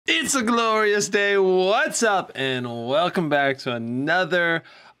It's a glorious day. What's up? And welcome back to another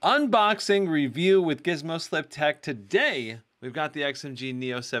unboxing review with Gizmo Slip Tech. Today, we've got the XMG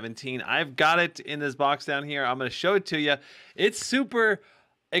Neo 17. I've got it in this box down here. I'm going to show it to you. It's super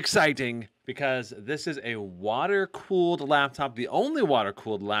exciting because this is a water-cooled laptop, the only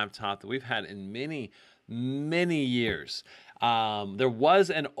water-cooled laptop that we've had in many years. There was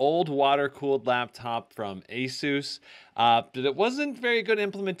an old water-cooled laptop from Asus, but it wasn't very good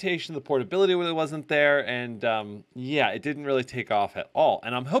implementation. The portability really wasn't there, and yeah, it didn't really take off at all.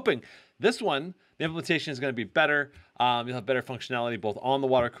 And I'm hoping this one, the implementation is going to be better. You'll have better functionality both on the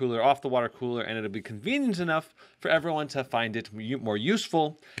water cooler, off the water cooler, and it'll be convenient enough for everyone to find it more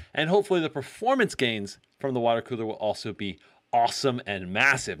useful. And hopefully the performance gains from the water cooler will also be awesome and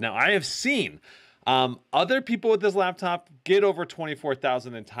massive. Now, I have seen other people with this laptop get over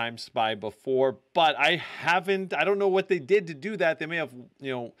 24,000 in time spy before, but I don't know what they did to do that. They may have,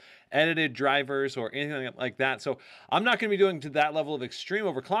 edited drivers or anything like that. So I'm not going to be doing to that level of extreme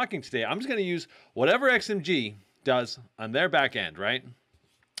overclocking today. I'm just going to use whatever XMG does on their back end, right?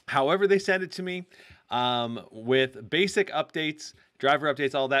 However they send it to me, with basic updates, driver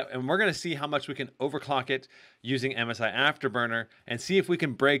updates, all that, and we're going to see how much we can overclock it using MSI Afterburner and see if we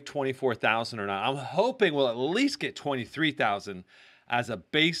can break 24,000 or not. I'm hoping we'll at least get 23,000 as a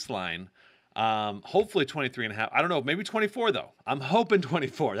baseline. Hopefully 23 and a half. I don't know, maybe 24 though. I'm hoping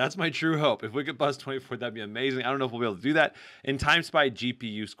 24. That's my true hope. If we could bust 24, that'd be amazing. I don't know if we'll be able to do that in time spy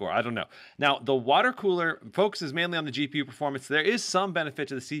GPU score. I don't know. Now, the water cooler focuses mainly on the GPU performance. There is some benefit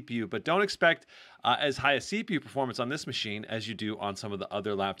to the CPU, but don't expect as high a CPU performance on this machine as you do on some of the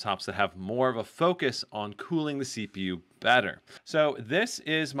other laptops that have more of a focus on cooling the CPU better. So this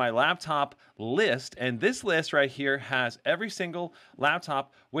is my laptop list, and this list right here has every single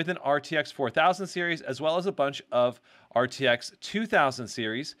laptop with an RTX 4000 series as well as a bunch of RTX 2000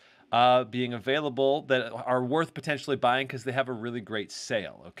 series being available that are worth potentially buying because they have a really great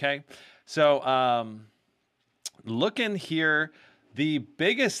sale, okay? So look in here, the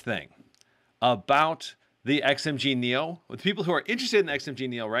biggest thing about the XMG Neo, with people who are interested in the XMG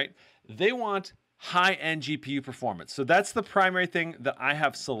Neo, right? They want high-end GPU performance. So that's the primary thing that I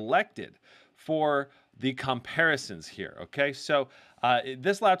have selected for the comparisons here, okay? So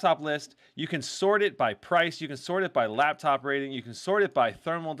this laptop list, you can sort it by price, you can sort it by laptop rating, you can sort it by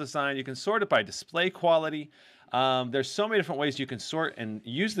thermal design, you can sort it by display quality. There's so many different ways you can sort and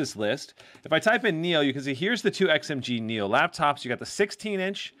use this list. If I type in Neo, you can see here's the two XMG Neo laptops. You got the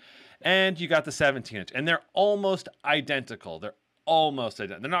 16-inch and you got the 17-inch, and they're almost identical. They're almost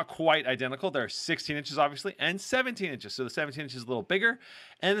identical. They're not quite identical. They're 16 inches, obviously, and 17 inches. So the 17 inch is a little bigger,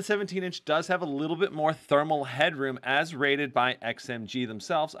 and the 17-inch does have a little bit more thermal headroom as rated by XMG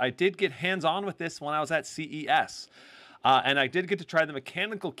themselves. I did get hands-on with this when I was at CES. And I did get to try the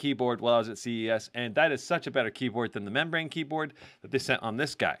mechanical keyboard while I was at CES, and that is such a better keyboard than the membrane keyboard that they sent on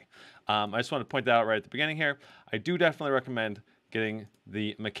this guy. I just want to point that out right at the beginning here. I do definitely recommend getting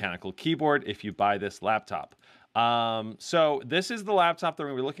the mechanical keyboard if you buy this laptop. So this is the laptop that we're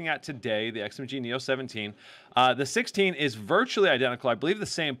going to be looking at today, the XMG Neo 17. The 16 is virtually identical. I believe the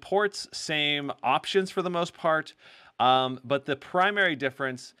same ports, same options for the most part, but the primary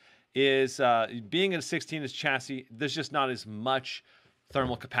difference is being in a 16-inch chassis, there's just not as much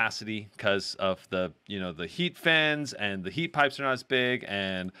thermal capacity because of the heat fins, and the heat pipes are not as big,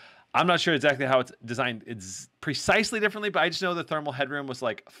 and I'm not sure exactly how it's designed. It's precisely differently, but I just know the thermal headroom was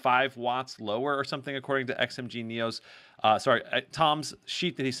like 5 watts lower or something according to XMG Neo's, Tom's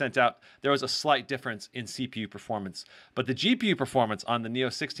sheet that he sent out. There was a slight difference in CPU performance, but the GPU performance on the Neo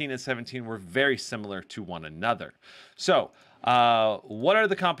 16 and 17 were very similar to one another. So what are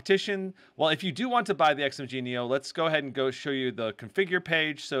the competition? Well, if you do want to buy the XMG Neo, let's go ahead and show you the configure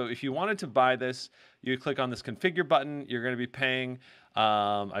page. So if you wanted to buy this, you click on this configure button. You're going to be paying,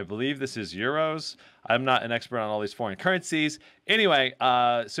 I believe this is euros. I'm not an expert on all these foreign currencies. Anyway,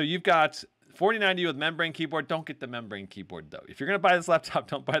 so you've got 4090 with membrane keyboard. Don't get the membrane keyboard though. If you're going to buy this laptop,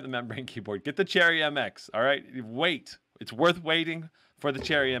 don't buy the membrane keyboard. Get the Cherry MX, all right? Wait. It's worth waiting for the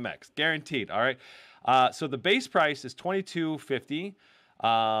Cherry MX, guaranteed, all right? So the base price is $2250.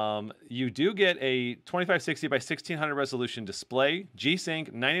 You do get a 2560 by 1600 resolution display,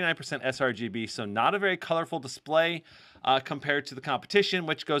 G-Sync, 99% sRGB, so not a very colorful display compared to the competition,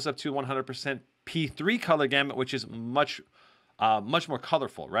 which goes up to 100% P3 color gamut, which is much more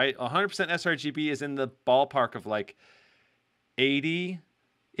colorful, right? 100% sRGB is in the ballpark of like 80-ish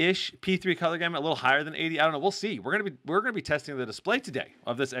P3 color gamut, a little higher than 80. I don't know. We'll see. We're gonna be testing the display today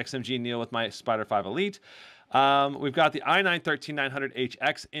of this XMG Neo with my Spider 5 Elite. We've got the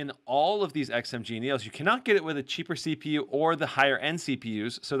i9-13900HX in all of these XMG Neos. You cannot get it with a cheaper CPU or the higher end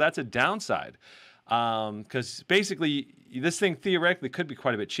CPUs, so that's a downside. Because basically, this thing theoretically could be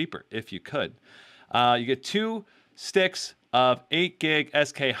quite a bit cheaper if you could. You get 2 sticks of 8 gig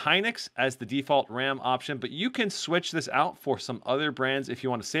SK Hynix as the default RAM option, but you can switch this out for some other brands if you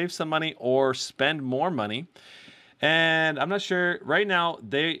want to save some money or spend more money. And I'm not sure, right now,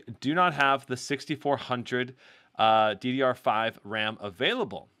 they do not have the 6400 DDR5 RAM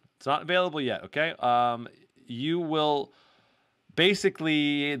available. It's not available yet, okay? You will...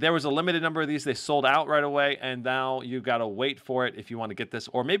 Basically, there was a limited number of these. They sold out right away, and now you got to wait for it if you want to get this.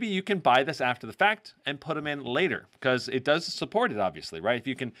 Or maybe you can buy this after the fact and put them in later, because it does support it, obviously, right? If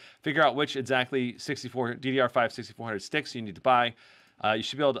you can figure out which exactly DDR5 6400 sticks you need to buy, you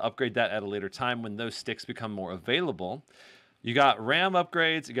should be able to upgrade that at a later time when those sticks become more available. You got RAM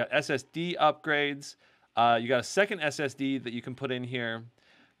upgrades. You got SSD upgrades. You got a second SSD that you can put in here.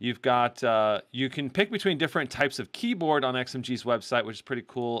 You've got, you can pick between different types of keyboard on XMG's website, which is pretty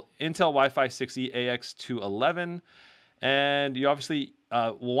cool. Intel Wi-Fi 6E AX211. And you obviously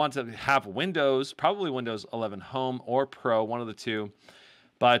will want to have Windows, probably Windows 11 Home or Pro, one of the two.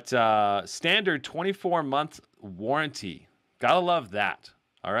 But standard 24-month warranty. Gotta love that,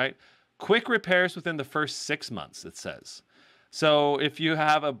 all right? Quick repairs within the first 6 months, it says. So if you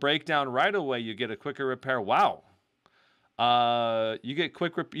have a breakdown right away, you get a quicker repair. Wow. You get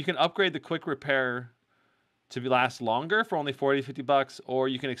you can upgrade the quick repair to last longer for only 40, 50 bucks, or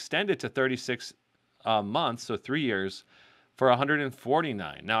you can extend it to 36 months, so 3 years, for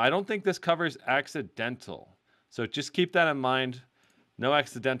 149. Now, I don't think this covers accidental, so just keep that in mind. No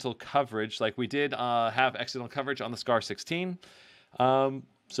accidental coverage, like we did have accidental coverage on the Scar 16.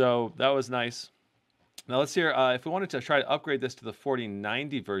 So that was nice. Now let's hear if we wanted to try to upgrade this to the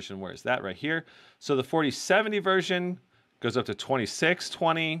 4090 version. Where is that? Right here. So the 4070 version goes up to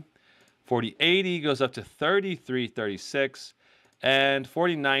 2620, 4080 goes up to 3336, and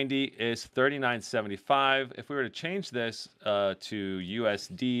 4090 is 3975. If we were to change this to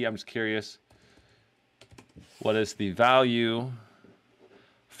USD, I'm just curious, what is the value?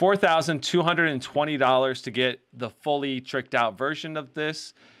 $4,220 to get the fully tricked out version of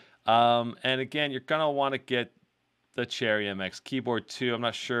this. And again, you're gonna want to get the Cherry MX keyboard too. I'm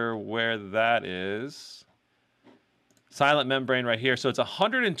not sure where that is. Silent membrane right here. So it's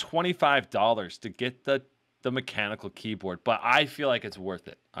 $125 to get the mechanical keyboard, but I feel like it's worth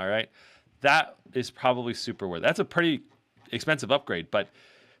it. All right. That is probably super worth it. That's a pretty expensive upgrade, but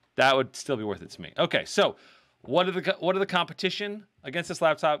that would still be worth it to me. Okay. So what are the competition against this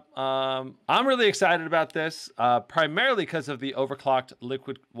laptop? I'm really excited about this, primarily because of the overclocked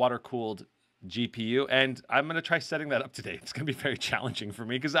liquid water cooled GPU, and I'm going to try setting that up today. It's going to be very challenging for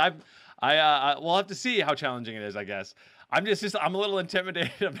me because we'll have to see how challenging it is, I guess. I'm a little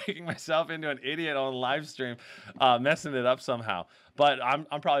intimidated of making myself into an idiot on live stream, messing it up somehow. But I'm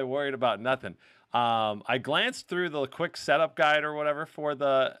probably worried about nothing. I glanced through the quick setup guide or whatever for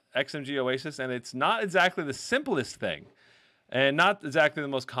the XMG Oasis, and it's not exactly the simplest thing, and not exactly the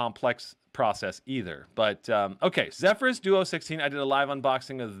most complex process either. But okay, Zephyrus Duo 16. I did a live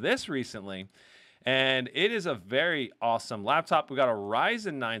unboxing of this recently, and it is a very awesome laptop. We got a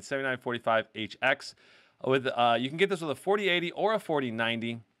Ryzen 9 7945HX with you can get this with a 4080 or a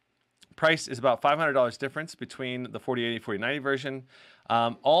 4090. Price is about $500 difference between the 4080 and 4090 version.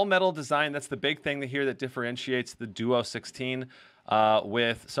 All metal design, that's the big thing here that differentiates the Duo 16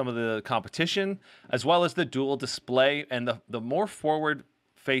 with some of the competition, as well as the dual display and the more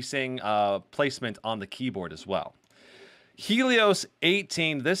forward-facing placement on the keyboard as well. Helios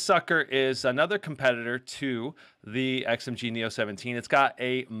 18, this sucker is another competitor to the XMG Neo 17. It's got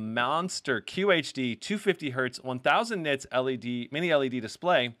a monster QHD 250 Hz 1000 nits mini LED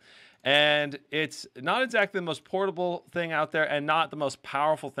display. And it's not exactly the most portable thing out there and not the most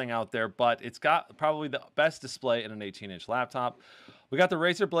powerful thing out there, but it's got probably the best display in an 18-inch laptop. We got the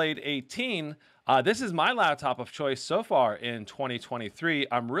Razer Blade 18. This is my laptop of choice so far in 2023.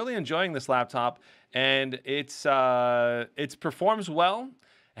 I'm really enjoying this laptop, and it performs well.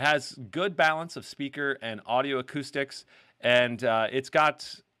 It has good balance of speaker and audio acoustics, and it's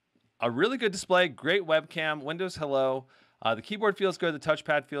got a really good display, great webcam, Windows Hello. The keyboard feels good. The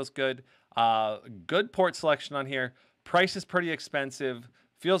touchpad feels good. Good port selection on here. Price is pretty expensive.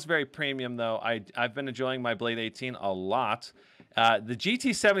 Feels very premium, though. I've been enjoying my Blade 18 a lot. The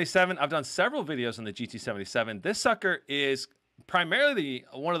GT77, I've done several videos on the GT77. This sucker is primarily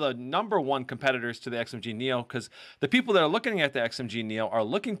one of the #1 competitors to the XMG Neo, because the people that are looking at the XMG Neo are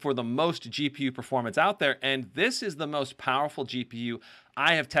looking for the most GPU performance out there, and this is the most powerful GPU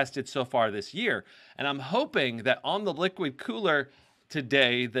I have tested so far this year. And I'm hoping that on the liquid cooler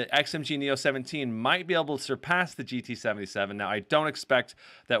today, the XMG Neo 17 might be able to surpass the GT77. Now, I don't expect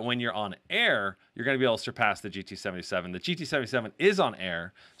that when you're on air, you're going to be able to surpass the GT77. The GT77 is on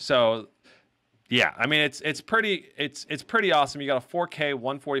air, so yeah, I mean it's pretty awesome. You got a 4K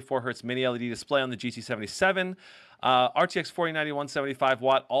 144 hertz mini LED display on the GT77, RTX 4090 175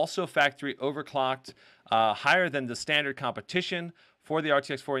 watt, also factory overclocked, higher than the standard competition for the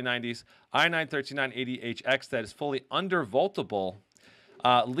RTX 4090s, i9-13980HX that is fully undervoltable.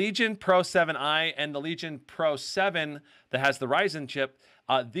 Legion Pro 7i and the Legion Pro 7 that has the Ryzen chip.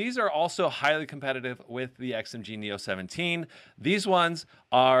 These are also highly competitive with the XMG Neo 17. These ones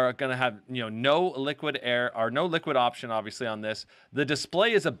are going to have, no liquid air or no liquid option, obviously, on this. The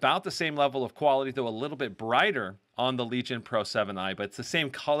display is about the same level of quality, though a little bit brighter on the Legion Pro 7i, but it's the same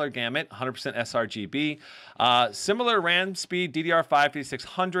color gamut, 100% sRGB. Similar RAM speed, DDR5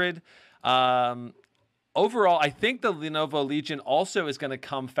 5600. Overall, I think the Lenovo Legion also is going to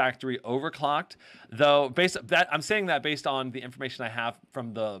come factory overclocked, though I'm saying that based on the information I have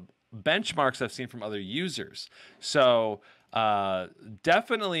from the benchmarks I've seen from other users. So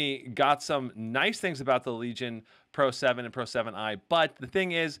definitely got some nice things about the Legion Pro 7 and Pro 7i, but the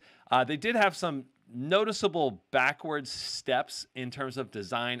thing is, they did have some noticeable backwards steps in terms of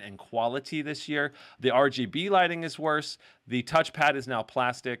design and quality this year. The RGB lighting is worse. The touchpad is now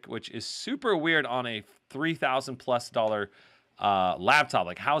plastic, which is super weird on a $3,000+ laptop.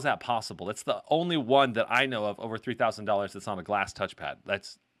 Like, how is that possible? It's the only one that I know of over $3,000 that's on a glass touchpad.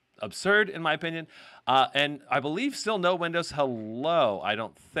 That's absurd in my opinion. And I believe still no Windows Hello, I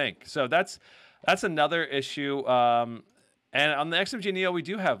don't think. So that's another issue. And on the XMG Neo, we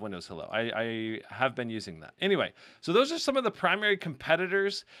do have Windows Hello. I have been using that. Anyway, so those are some of the primary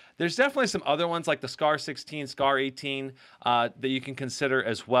competitors. There's definitely some other ones like the Scar 16, Scar 18 that you can consider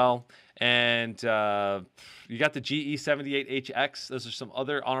as well. And you got the GE78HX. Those are some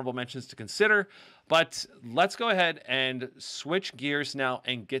other honorable mentions to consider. But let's go ahead and switch gears now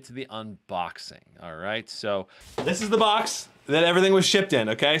and get to the unboxing. All right, so this is the box that everything was shipped in,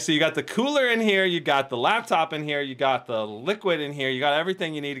 okay? So you got the cooler in here, you got the laptop in here, you got the liquid in here, you got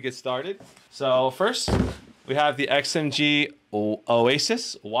everything you need to get started. So first, we have the XMG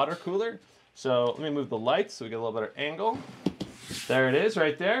Oasis water cooler. So let me move the lights so we get a little better angle. There it is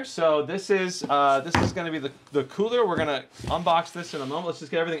right there. So this is going to be the cooler. We're going to unbox this in a moment. Let's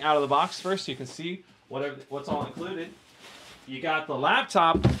just get everything out of the box first so you can see what's all included. You got the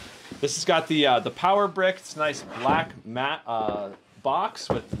laptop. This has got the power brick. It's a nice black matte box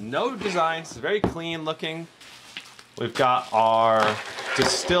with no designs. It's very clean looking. We've got our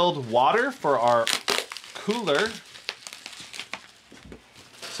distilled water for our cooler.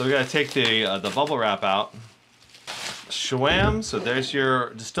 So we got to take the bubble wrap out. Shwam, so there's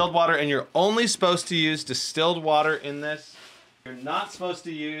your distilled water, and you're only supposed to use distilled water in this. You're not supposed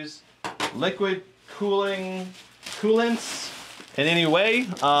to use liquid coolants in any way,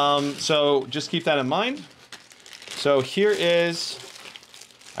 so just keep that in mind. So here is,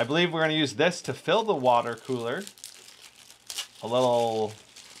 I believe we're going to use this to fill the water cooler. A little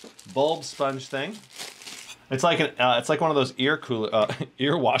bulb sponge thing. It's like one of those ear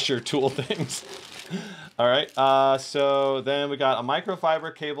washer tool things. All right, so then we got a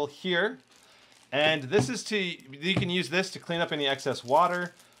microfiber cable here, and this is you can use this to clean up any excess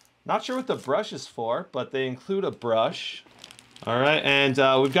water. Not sure what the brush is for, but they include a brush. All right, and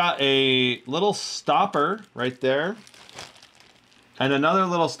we've got a little stopper right there, and another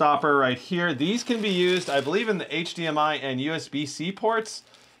little stopper right here. These can be used, I believe, in the HDMI and USB-C ports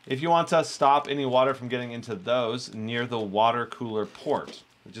if you want to stop any water from getting into those near the water cooler port.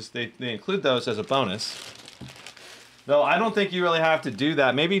 They include those as a bonus. Though I don't think you really have to do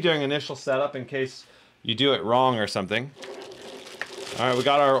that. Maybe during initial setup in case you do it wrong or something. All right, we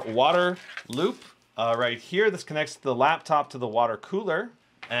got our water loop right here. This connects the laptop to the water cooler.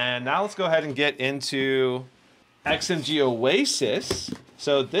 And now let's go ahead and get into XMG Oasis.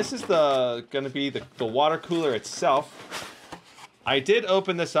 So this is going to be the water cooler itself. I did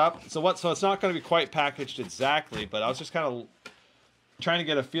open this up. So it's not going to be quite packaged exactly, but I was just kind of trying to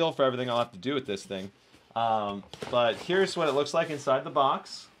get a feel for everything I'll have to do with this thing. But here's what it looks like inside the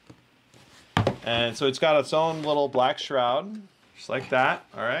box. And so it's got its own little black shroud, just like that.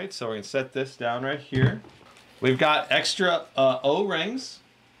 All right, so we're gonna set this down right here. We've got extra O-rings.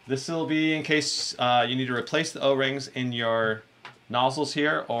 This will be in case you need to replace the O-rings in your nozzles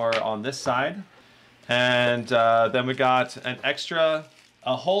here or on this side. And then we got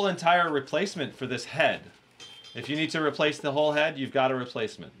a whole entire replacement for this head. If you need to replace the whole head, you've got a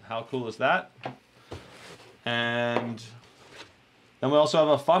replacement. How cool is that? And then we also have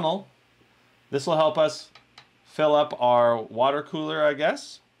a funnel. This will help us fill up our water cooler, I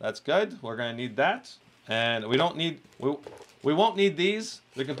guess. That's good. We're gonna need that. And we won't need these.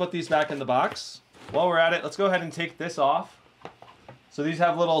 We can put these back in the box. While we're at it, let's go ahead and take this off. So these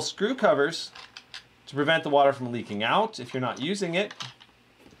have little screw covers to prevent the water from leaking out if you're not using it.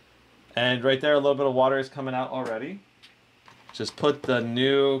 And right there, a little bit of water is coming out already. Just put the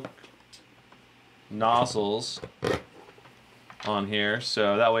new nozzles on here,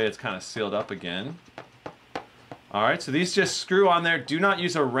 so that way it's kind of sealed up again. All right, so these just screw on there. Do not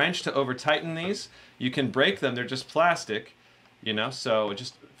use a wrench to over tighten these. You can break them, they're just plastic, you know, so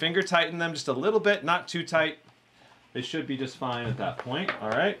just finger tighten them just a little bit, not too tight. They should be just fine at that point, all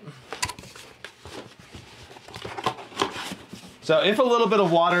right? So if a little bit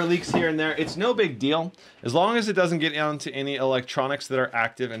of water leaks here and there, it's no big deal, as long as it doesn't get onto any electronics that are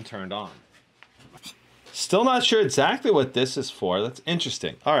active and turned on. Still not sure exactly what this is for. That's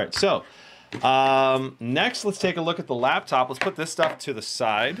interesting. All right, so next let's take a look at the laptop. Let's put this stuff to the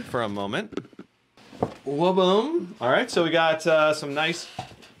side for a moment. Wha-boom. All right, so we got some nice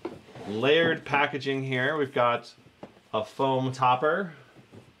layered packaging here. We've got a foam topper.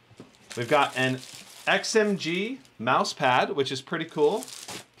 We've got an XMG mouse pad, which is pretty cool.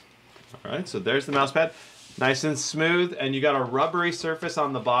 All right, so there's the mouse pad. Nice and smooth, and you got a rubbery surface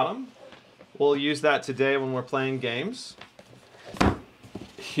on the bottom. We'll use that today when we're playing games.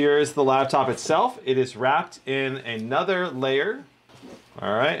 Here's the laptop itself. It is wrapped in another layer.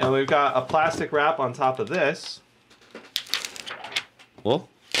 All right, and we've got a plastic wrap on top of this. Whoa.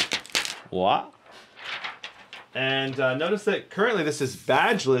 What? And notice that currently this is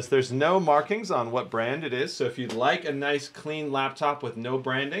badgeless. There's no markings on what brand it is. So if you'd like a nice clean laptop with no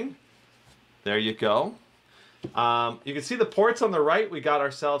branding, there you go. You can see the ports on the right. We got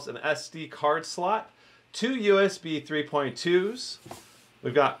ourselves an SD card slot, 2 USB 3.2s.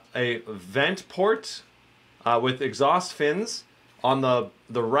 We've got a vent port with exhaust fins on the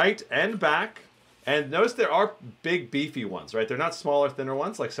right and back. And notice there are big beefy ones, right? They're not smaller, thinner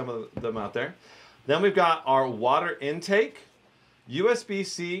ones like some of them out there. Then we've got our water intake,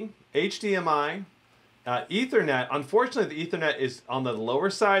 USB-C, HDMI, Ethernet. Unfortunately, the Ethernet is on the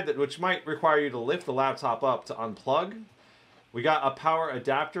lower side, which might require you to lift the laptop up to unplug. We got a power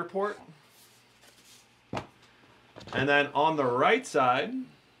adapter port. And then on the right side,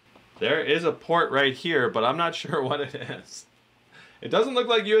 there is a port right here, but I'm not sure what it is. It doesn't look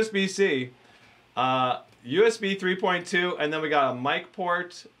like USB-C. USB 3.2, and then we got a mic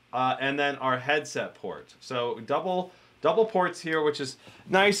port, and then our headset port. So double ports here, which is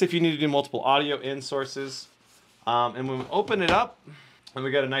nice if you need to do multiple audio in sources. And when we open it up, and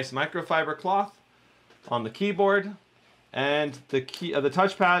we got a nice microfiber cloth on the keyboard, and the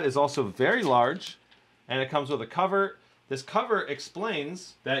touchpad is also very large, and it comes with a cover. This cover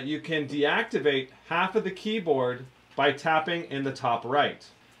explains that you can deactivate half of the keyboard by tapping in the top right.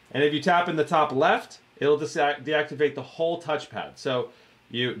 And if you tap in the top left, it'll deactivate the whole touchpad. So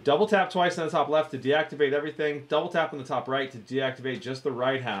you double tap twice on the top left to deactivate everything, double tap on the top right to deactivate just the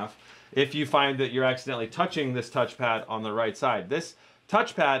right half if you find that you're accidentally touching this touchpad on the right side. This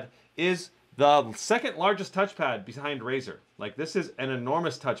touchpad is the second largest touchpad behind Razer. Like, this is an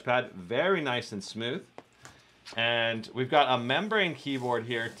enormous touchpad, very nice and smooth. And we've got a membrane keyboard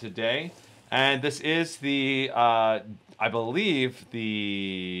here today. And this is the, I believe,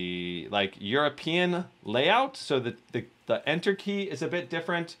 the European layout. So the enter key is a bit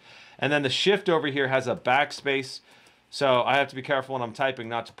different. And then the shift over here has a backspace. So I have to be careful when I'm typing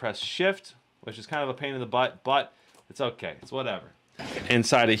not to press shift, which is kind of a pain in the butt, but it's okay. It's whatever.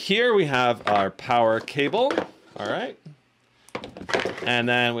 Inside of here, we have our power cable. All right. And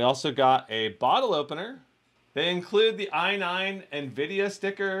then we also got a bottle opener. They include the i9 NVIDIA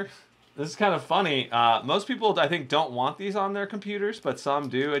sticker. This is kind of funny. Most people, I think, don't want these on their computers, but some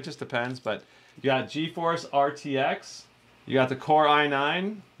do. It just depends. But you got GeForce RTX. You got the Core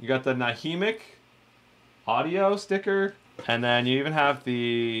i9. You got the Nahimic audio sticker. And then you even have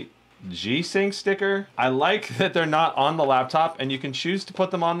the G-Sync sticker. I like that they're not on the laptop, and you can choose to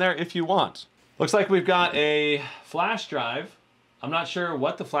put them on there if you want. Looks like we've got a flash drive. I'm not sure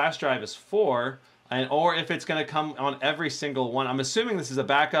what the flash drive is for, or if it's going to come on every single one. I'm assuming this is a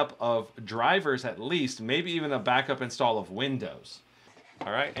backup of drivers at least, maybe even a backup install of Windows.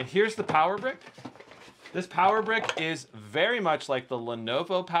 All right, and here's the power brick. This power brick is very much like the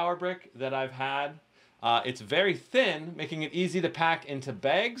Lenovo power brick that I've had. It's very thin, making it easy to pack into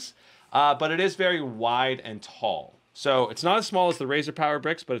bags. but it is very wide and tall. So it's not as small as the Razer Power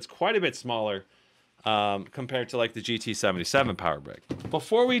Bricks, but it's quite a bit smaller compared to like the GT77 Power Brick.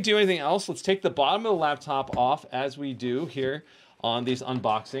 Before we do anything else, let's take the bottom of the laptop off as we do here on these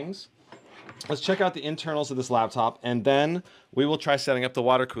unboxings. Let's check out the internals of this laptop, and then we will try setting up the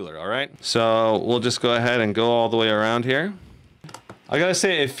water cooler, all right? So we'll just go ahead and go all the way around here. I gotta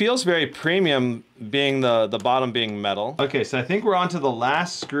say, it feels very premium, being the bottom being metal. Okay, so I think we're on to the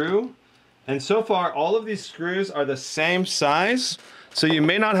last screw. And so far, all of these screws are the same size, so you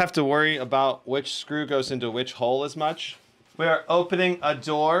may not have to worry about which screw goes into which hole as much. We are opening a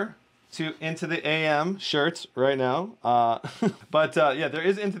door into the AM shirts right now. Yeah, there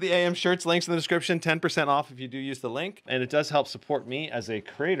is Into the AM shirts, links in the description, 10% off if you do use the link. And it does help support me as a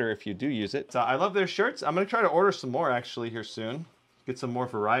creator if you do use it. So I love their shirts. I'm gonna try to order some more actually here soon. Get some more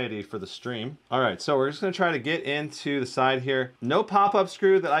variety for the stream. All right, so we're just gonna try to get into the side here. No pop-up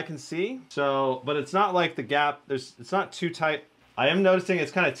screw that I can see. So, but it's not like the gap, it's not too tight. I am noticing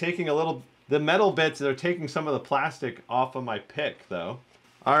it's kind of taking the metal bits, they're taking some of the plastic off of my pick though.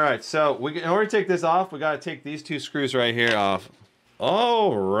 All right, so in order to take this off, we gotta take these two screws right here off.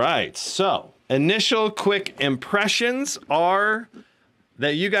 All right, so initial quick impressions are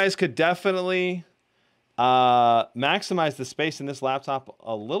that you guys could definitely maximize the space in this laptop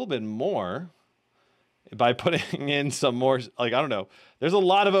a little bit more by putting in some more, like, I don't know. There's a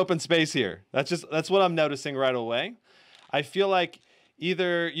lot of open space here. That's what I'm noticing right away. I feel like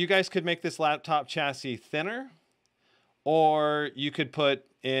either you guys could make this laptop chassis thinner, or you could put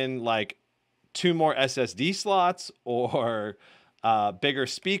in like 2 more SSD slots, or bigger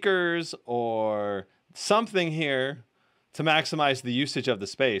speakers, or something here to maximize the usage of the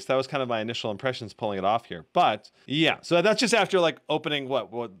space. That was kind of my initial impressions pulling it off here. But yeah, so that's just after like opening, what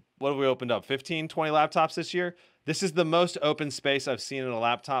have we opened up? 15, 20 laptops this year? This is the most open space I've seen in a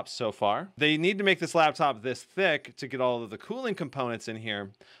laptop so far. They need to make this laptop this thick to get all of the cooling components in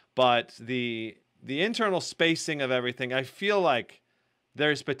here, but the internal spacing of everything, I feel like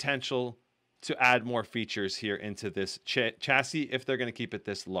there's potential to add more features here into this chassis if they're going to keep it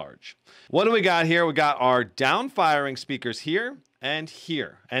this large. What do we got here? We got our down-firing speakers here and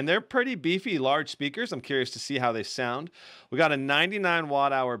here, and they're pretty beefy, large speakers. I'm curious to see how they sound. We got a 99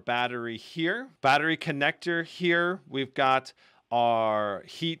 watt-hour battery here, battery connector here. We've got our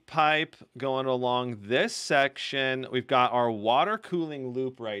heat pipe going along this section. We've got our water cooling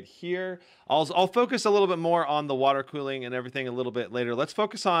loop right here. I'll focus a little bit more on the water cooling and everything a little bit later. Let's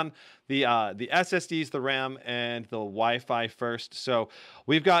focus on the SSDs, the RAM, and the Wi-Fi first. So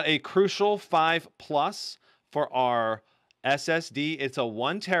we've got a Crucial 5 Plus for our SSD. It's a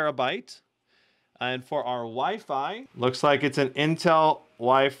 1 terabyte. And for our Wi-Fi, looks like it's an Intel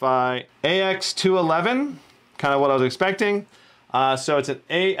Wi-Fi AX211, kind of what I was expecting. So it's an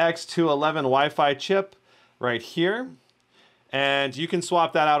AX211 Wi-Fi chip right here. And you can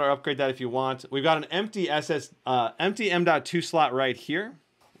swap that out or upgrade that if you want. We've got an empty empty M.2 slot right here.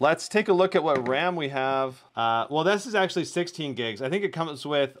 Let's take a look at what RAM we have. Well, this is actually 16 gigs. I think it comes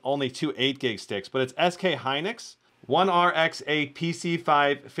with only 2 8 gig sticks, but it's SK Hynix. 1RX8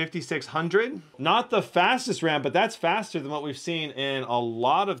 PC5 5600. Not the fastest RAM, but that's faster than what we've seen in a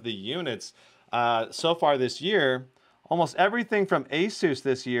lot of the units so far this year. Almost everything from Asus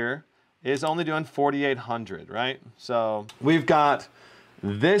this year is only doing 4800, right? So we've got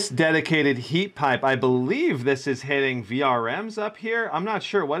this dedicated heat pipe. I believe this is hitting VRMs up here. I'm not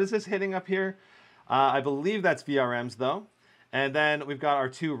sure. What is this hitting up here? I believe that's VRMs though. And then we've got our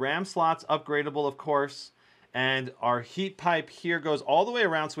 2 RAM slots, upgradable of course. And our heat pipe here goes all the way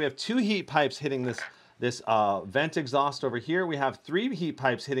around. So we have 2 heat pipes hitting this vent exhaust over here. We have 3 heat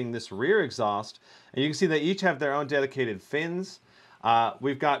pipes hitting this rear exhaust. And you can see they each have their own dedicated fins.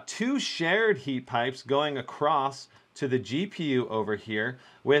 We've got 2 shared heat pipes going across to the GPU over here,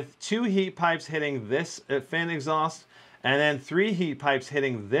 with 2 heat pipes hitting this fin exhaust, and then 3 heat pipes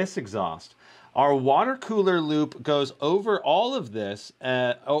hitting this exhaust. Our water cooler loop goes over all of this,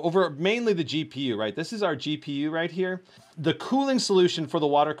 over mainly the GPU, right? This is our GPU right here. The cooling solution for the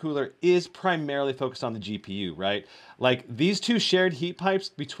water cooler is primarily focused on the GPU, right? Like these 2 shared heat pipes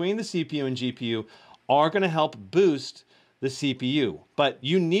between the CPU and GPU are gonna help boost the CPU. But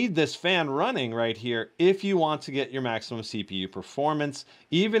you need this fan running right here if you want to get your maximum CPU performance,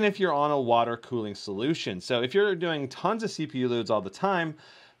 even if you're on a water cooling solution. So if you're doing tons of CPU loads all the time,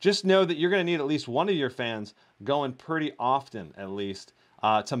 just know that you're going to need at least one of your fans going pretty often, at least,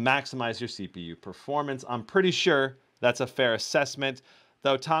 to maximize your CPU performance. I'm pretty sure that's a fair assessment,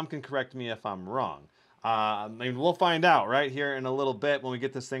 though Tom can correct me if I'm wrong. I mean, we'll find out right here in a little bit when we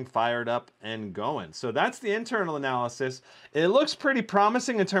get this thing fired up and going. So that's the internal analysis. It looks pretty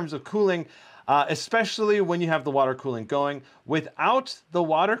promising in terms of cooling, especially when you have the water cooling going. Without the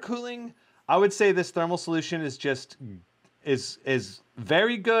water cooling, I would say this thermal solution is just is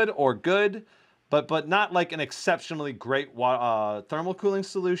very good or good, but not like an exceptionally great thermal cooling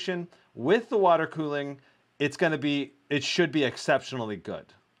solution. With the water cooling, it should be exceptionally good,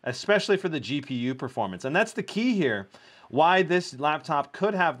 especially for the GPU performance. And that's the key here, why this laptop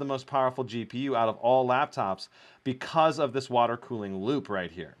could have the most powerful GPU out of all laptops, because of this water cooling loop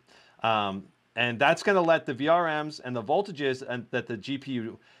right here. And that's going to let the VRMs and the voltages that the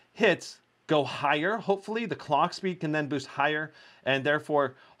GPU hits go higher. Hopefully the clock speed can then boost higher, and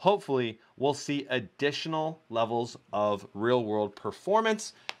therefore hopefully we'll see additional levels of real world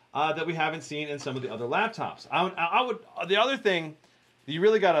performance that we haven't seen in some of the other laptops. The other thing you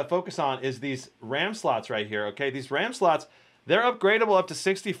really got to focus on is these RAM slots right here. Okay, these RAM slots, they're upgradable up to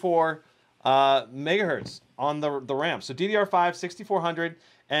 64 megahertz on the RAM. So DDR5 6400,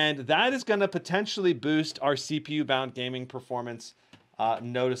 and that is going to potentially boost our CPU bound gaming performance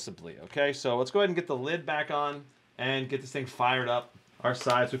noticeably. Okay, so let's go ahead and get the lid back on and get this thing fired up. Our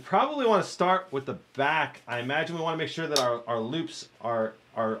sides, we probably want to start with the back. I imagine we want to make sure that our loops are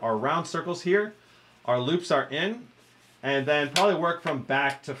round circles here. Our loops are in, and then probably work from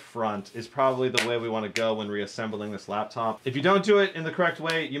back to front is probably the way we want to go when reassembling this laptop. If you don't do it in the correct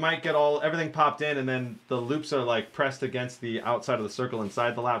way, you might get everything popped in, and then the loops are like pressed against the outside of the circle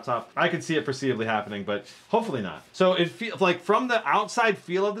inside the laptop. I can see it foreseeably happening, but hopefully not. So it feels like, from the outside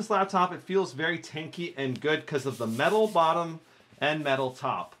feel of this laptop, it feels very tanky and good because of the metal bottom and metal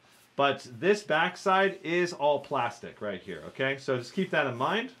top. But this backside is all plastic right here, okay? So just keep that in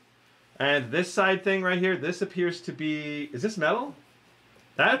mind. And this side thing right here, this appears to be, is this metal?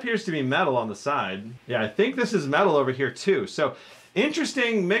 That appears to be metal on the side. Yeah, I think this is metal over here too. So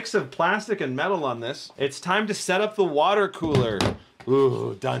interesting mix of plastic and metal on this. It's time to set up the water cooler.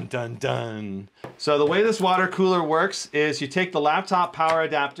 Ooh, dun, dun, dun. So the way this water cooler works is you take the laptop power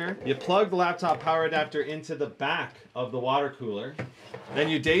adapter, you plug the laptop power adapter into the back of the water cooler, then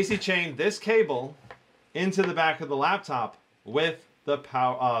you daisy chain this cable into the back of the laptop with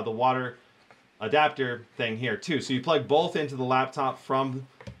the water adapter thing here too. So you plug both into the laptop from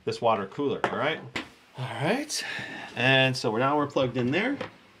this water cooler, all right? All right, and so now we're plugged in there.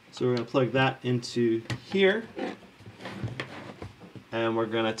 So we're gonna plug that into here. And we're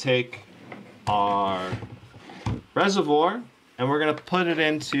gonna take our reservoir and we're gonna put it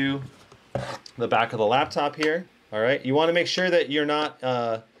into the back of the laptop here. All right, you wanna make sure that you're not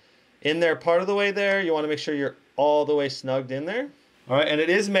in there part of the way there. You wanna make sure you're all the way snugged in there. All right, and it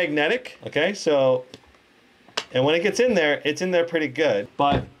is magnetic, okay? So, and when it gets in there, it's in there pretty good,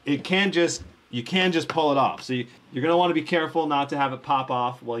 but you can just pull it off. So you're gonna wanna be careful not to have it pop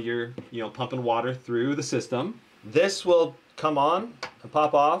off while you're pumping water through the system. This will come on and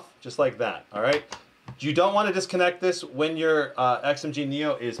pop off just like that, all right? You don't want to disconnect this when your XMG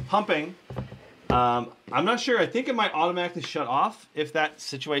Neo is pumping. I'm not sure, I think it might automatically shut off if that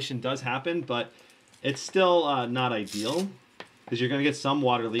situation does happen, but it's still not ideal because you're gonna get some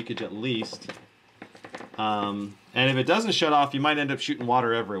water leakage at least. And if it doesn't shut off, you might end up shooting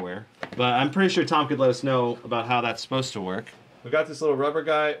water everywhere. But I'm pretty sure Tom could let us know about how that's supposed to work. We got this little rubber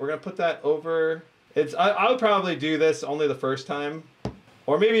guy. We're gonna put that over. I would probably do this only the first time.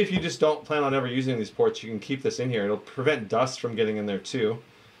 Or maybe if you just don't plan on ever using these ports, you can keep this in here. It'll prevent dust from getting in there too.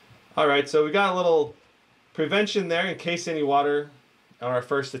 All right, so we got a little prevention there in case any water on our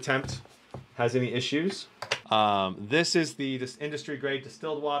first attempt has any issues. This is this industry grade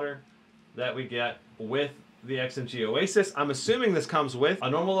distilled water that we get with the XMG Oasis. I'm assuming this comes with a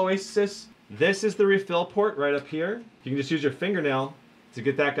normal Oasis. This is the refill port right up here. You can just use your fingernail to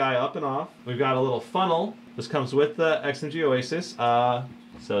get that guy up and off. We've got a little funnel. This comes with the XMG Oasis.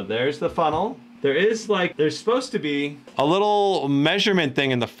 So there's the funnel. There's supposed to be a little measurement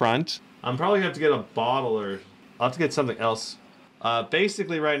thing in the front. I'm probably gonna have to get a bottle, or I'll have to get something else.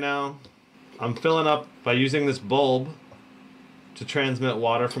 Basically right now, I'm filling up by using this bulb to transmit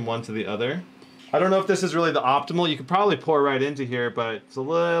water from one to the other. I don't know if this is really the optimal. You could probably pour right into here, but it's a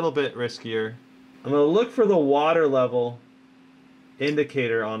little bit riskier. I'm gonna look for the water level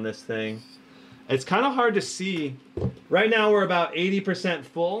indicator on this thing. It's kind of hard to see. Right now we're about 80%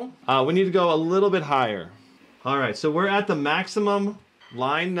 full. We need to go a little bit higher. All right, so we're at the maximum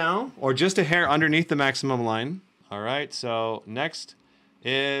line now, or just a hair underneath the maximum line. All right, so next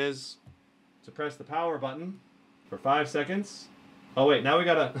is to press the power button for 5 seconds. Oh wait, now we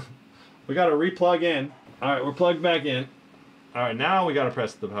gotta replug in. All right, we're plugged back in. All right, now we gotta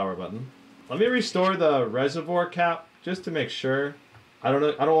press the power button. Let me restore the reservoir cap just to make sure. I don't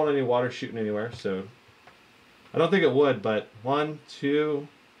know. I don't want any water shooting anywhere, so I don't think it would. But 1, 2,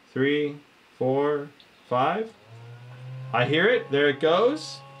 3, 4, 5. I hear it. There it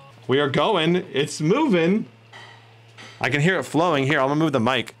goes. We are going. It's moving. I can hear it flowing. Here, I'm gonna move the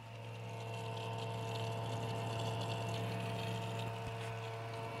mic.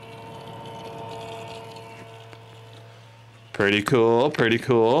 Pretty cool, pretty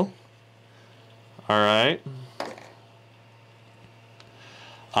cool. All right.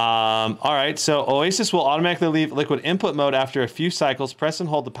 All right, so Oasis will automatically leave liquid input mode after a few cycles. Press and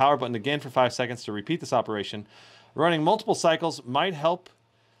hold the power button again for 5 seconds to repeat this operation. Running multiple cycles might help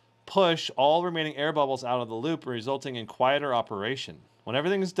push all remaining air bubbles out of the loop, resulting in quieter operation. When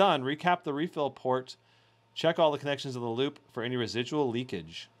everything is done, recap the refill port. Check all the connections of the loop for any residual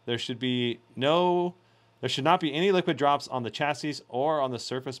leakage. There should not be any liquid drops on the chassis or on the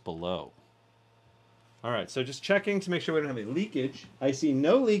surface below. All right, so just checking to make sure we don't have any leakage. I see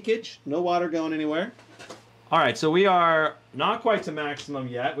no leakage, no water going anywhere. All right, so we are not quite to maximum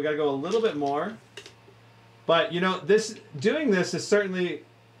yet. We gotta go a little bit more. But you know, doing this has certainly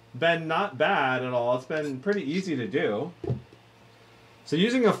been not bad at all. It's been pretty easy to do. So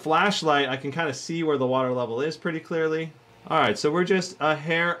using a flashlight, I can kind of see where the water level is pretty clearly. All right, so we're just a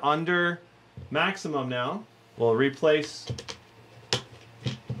hair under maximum now. We'll replace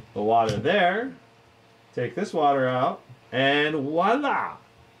the water there. Take this water out, and voila!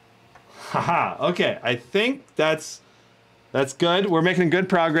 Haha, okay, I think that's good. We're making good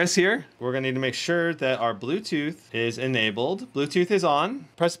progress here. We're gonna need to make sure that our Bluetooth is enabled. Bluetooth is on.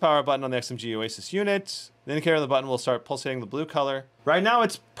 Press the power button on the XMG Oasis unit. The indicator on the button will start pulsating the blue color. Right now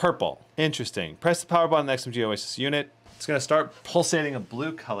it's purple. Interesting. Press the power button on the XMG Oasis unit. It's gonna start pulsating a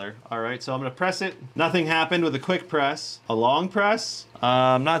blue color. All right, so I'm gonna press it. Nothing happened with a quick press. A long press,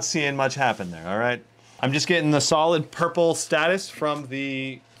 I'm not seeing much happen there, all right? I'm just getting the solid purple status from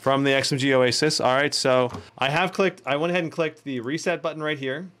the XMG Oasis. All right, so I went ahead and clicked the reset button right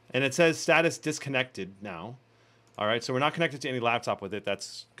here, and it says status disconnected now. All right, so we're not connected to any laptop with it.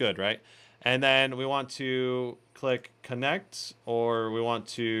 That's good, right? And then we want to click connect, or we want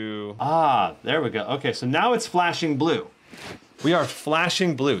to, there we go. Okay, so now it's flashing blue. We are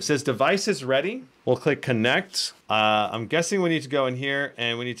flashing blue. It says device is ready. We'll click connect. I'm guessing we need to go in here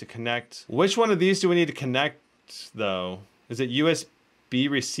and we need to connect. Which one of these do we need to connect though? Is it USB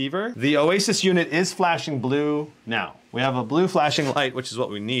receiver? The Oasis unit is flashing blue now. We have a blue flashing light, which is what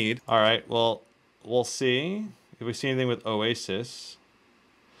we need. All right, well, we'll see if we see anything with Oasis.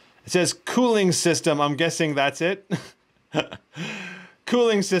 It says cooling system. I'm guessing that's it.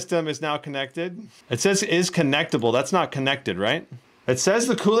 Cooling system is now connected. It says is connectable. That's not connected, right? It says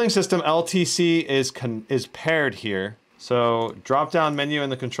the cooling system LTC is paired here. So drop down menu in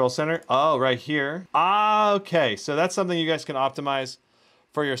the control center. Oh, right here. Okay, so that's something you guys can optimize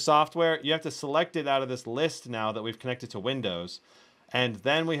for your software. You have to select it out of this list now that we've connected to Windows. And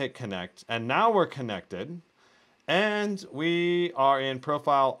then we hit connect. And now we're connected. And we are in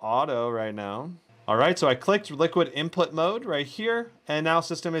profile auto right now. All right, so I clicked liquid input mode right here, and now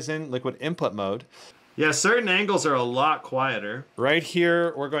system is in liquid input mode. Yeah, certain angles are a lot quieter. Right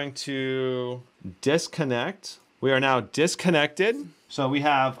here, we're going to disconnect. We are now disconnected. So we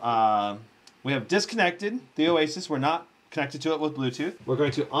have disconnected the Oasis. We're not connected to it with Bluetooth. We're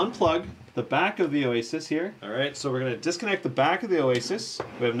going to unplug the back of the Oasis here. All right, so we're going to disconnect the back of the Oasis.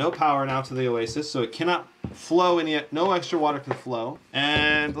 We have no power now to the Oasis, so it cannot flow no extra water can flow.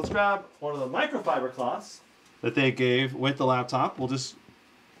 And let's grab one of the microfiber cloths that they gave with the laptop. We'll just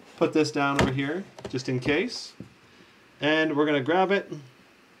put this down over here just in case. And we're going to grab it.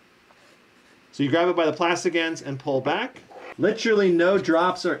 So you grab it by the plastic ends and pull back. Literally no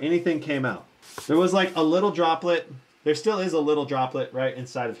drops or anything came out. There was like a little droplet. There still is a little droplet right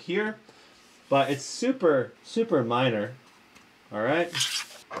inside of here, but it's super, super minor. All right.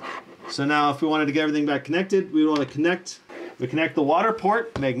 So now if we wanted to get everything back connected, we want to connect the water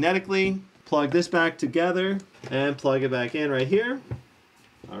port magnetically, plug this back together, and plug it back in right here.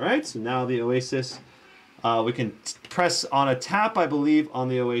 All right, so now the Oasis, we can press on a tap, I believe, on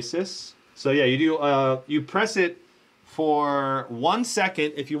the Oasis. So yeah, you press it for 1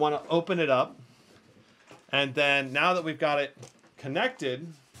 second if you want to open it up. And then now that we've got it connected,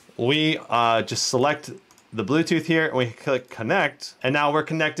 we just select the Bluetooth here and we click connect, and now we're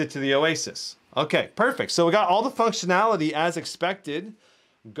connected to the Oasis. Okay, perfect. So we got all the functionality as expected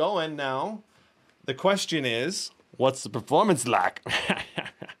going now. The question is, what's the performance like?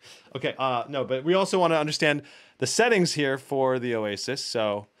 Okay, no, but we also want to understand the settings here for the Oasis.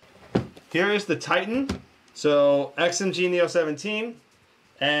 So here is the Titan. So XMG Neo 17.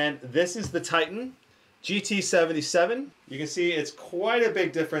 And this is the Titan GT77. You can see it's quite a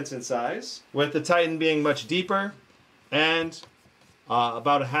big difference in size, with the Titan being much deeper and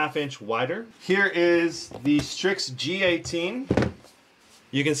about a ½ inch wider. Here is the Strix G18.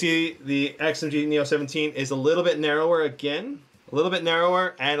 You can see the XMG Neo 17 is a little bit narrower again, a little bit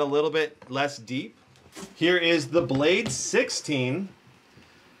narrower and a little bit less deep. Here is the Blade 16.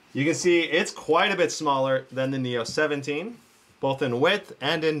 You can see it's quite a bit smaller than the Neo 17, both in width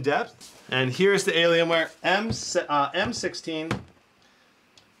and in depth. And here's the Alienware M16.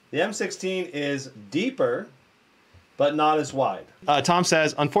 The M16 is deeper, but not as wide. Tom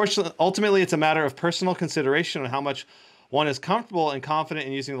says, unfortunately, ultimately it's a matter of personal consideration on how much one is comfortable and confident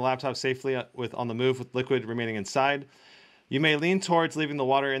in using the laptop safely on the move with liquid remaining inside. You may lean towards leaving the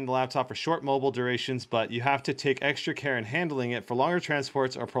water in the laptop for short mobile durations, but you have to take extra care in handling it for longer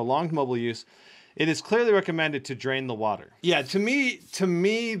transports or prolonged mobile use. It is clearly recommended to drain the water. Yeah, to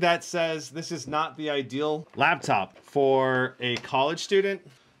me that says this is not the ideal laptop for a college student.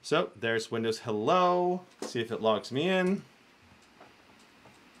 So there's Windows Hello. Let's see if it logs me in.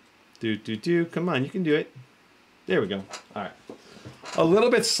 Come on, you can do it. There we go. All right. A little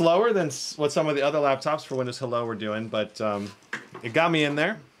bit slower than what some of the other laptops for Windows Hello were doing, but it got me in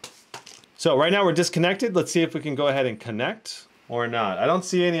there. So right now we're disconnected. Let's see if we can go ahead and connect or not. I don't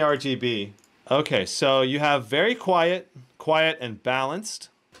see any RGB. Okay, so you have very quiet and balanced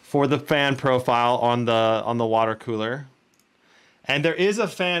for the fan profile on the water cooler. And there is a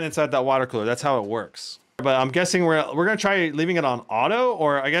fan inside that water cooler. That's how it works. But I'm guessing we're gonna try leaving it on auto,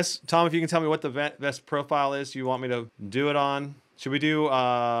 or I guess, Tom, if you can tell me what the best profile is you want me to do it on. Should we do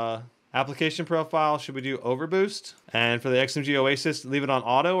application profile? Should we do overboost? And for the XMG Oasis, leave it on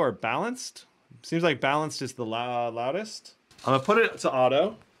auto or balanced? Seems like balanced is the loudest. I'm gonna put it to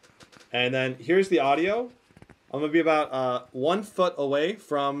auto. And then here's the audio. I'm gonna be about 1 foot away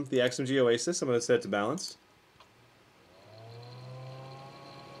from the XMG Oasis. I'm gonna set it to balanced.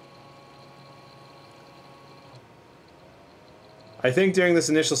 I think during this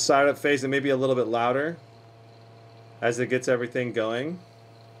initial startup phase, it may be a little bit louder as it gets everything going.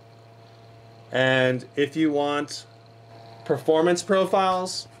 And if you want performance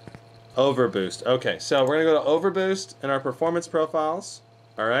profiles, overboost. Okay, so we're gonna go to overboost in our performance profiles.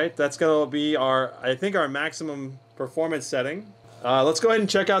 All right, that's gonna be I think our maximum performance setting. Let's go ahead and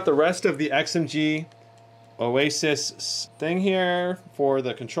check out the rest of the XMG Oasis thing here for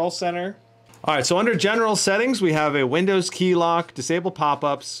the control center. All right, so under general settings, we have a Windows key lock, disable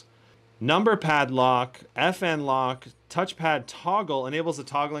pop-ups, number pad lock, FN lock, touchpad toggle, enables the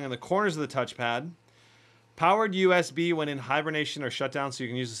toggling on the corners of the touchpad, powered USB when in hibernation or shutdown, so you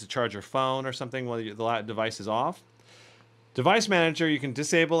can use this to charge your phone or something while the device is off. Device manager, you can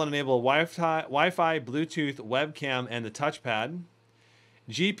disable and enable Wi-Fi, Bluetooth, webcam, and the touchpad.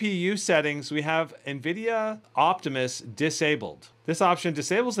 GPU settings, we have NVIDIA Optimus disabled. This option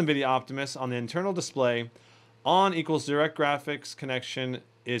disables NVIDIA Optimus on the internal display. On equals direct graphics connection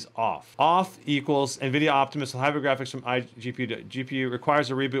is off. Off equals NVIDIA Optimus will hybrid graphics from GPU to GPU,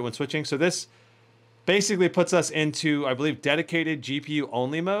 requires a reboot when switching. So this basically puts us into, I believe, dedicated GPU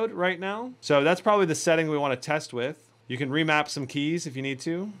only mode right now. So that's probably the setting we want to test with. You can remap some keys if you need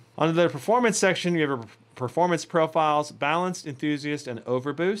to. Under the performance section, you have performance profiles, balanced, enthusiast, and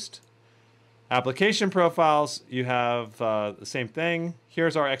overboost. Application profiles, you have the same thing.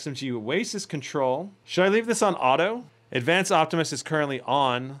 Here's our XMG Oasis control. Should I leave this on auto? Advanced Optimus is currently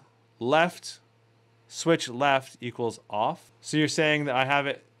on. Left, switch left equals off. So you're saying that I have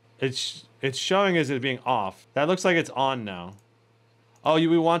it, it's showing as it being off. That looks like it's on now. Oh,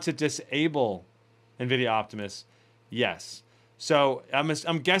 we want to disable NVIDIA Optimus. Yes. So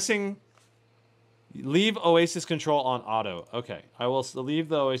I'm guessing leave Oasis control on auto. Okay, I will leave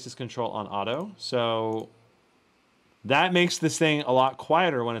the Oasis control on auto. So that makes this thing a lot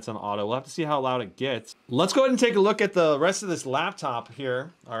quieter when it's on auto. We'll have to see how loud it gets. Let's go ahead and take a look at the rest of this laptop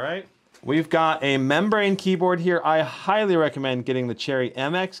here. All right. We've got a membrane keyboard here. I highly recommend getting the Cherry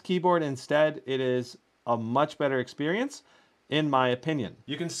MX keyboard instead. It is a much better experience, in my opinion.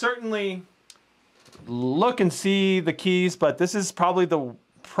 You can certainly look and see the keys, but this is probably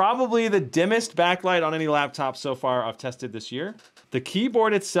the dimmest backlight on any laptop so far I've tested this year. The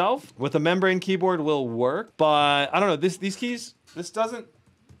keyboard itself with a membrane keyboard will work, but I don't know, these keys, this doesn't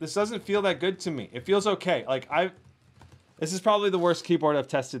feel that good to me. It feels okay. Like this is probably the worst keyboard I've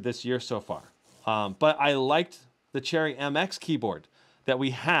tested this year so far. But I liked the Cherry MX keyboard that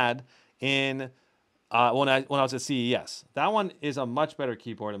we had in when I was at CES. That one is a much better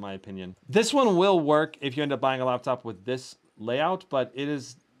keyboard in my opinion. This one will work if you end up buying a laptop with this layout, but it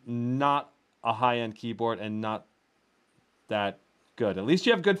is not a high-end keyboard and not that good. At least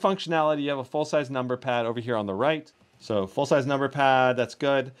you have good functionality. You have a full-size number pad over here on the right. So full-size number pad, that's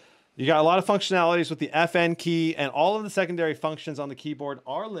good. You got a lot of functionalities with the FN key, and all of the secondary functions on the keyboard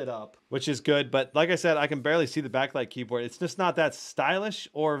are lit up, which is good. But like I said, I can barely see the backlight keyboard. It's just not that stylish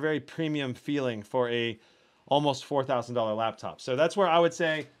or very premium feeling for a almost $4,000 laptop. So that's where I would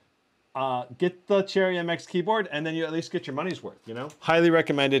say, get the Cherry MX keyboard, and then you at least get your money's worth, you know? Highly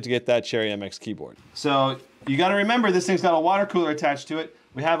recommended to get that Cherry MX keyboard. So you gotta remember, this thing's got a water cooler attached to it.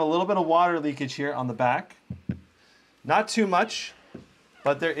 We have a little bit of water leakage here on the back. Not too much,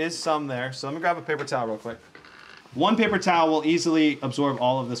 but there is some there. So let me grab a paper towel real quick. One paper towel will easily absorb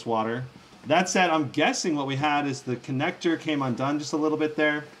all of this water. That said, I'm guessing what we had is the connector came undone just a little bit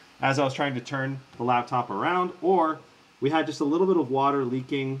there as I was trying to turn the laptop around, or we had just a little bit of water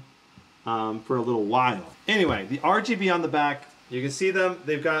leaking for a little while. Anyway, the RGB on the back, you can see them.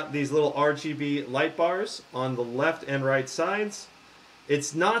 They've got these little RGB light bars on the left and right sides.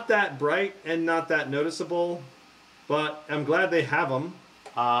 It's not that bright and not that noticeable, but I'm glad they have them.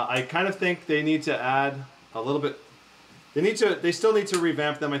 I kind of think they need to add a little bit. They still need to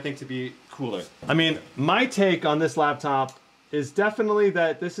revamp them, I think, to be cooler. I mean, my take on this laptop is definitely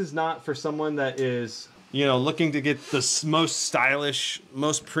that this is not for someone that is, you know, looking to get the most stylish,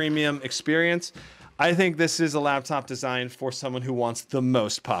 most premium experience. I think this is a laptop designed for someone who wants the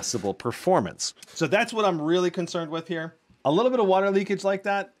most possible performance. So that's what I'm really concerned with here. A little bit of water leakage like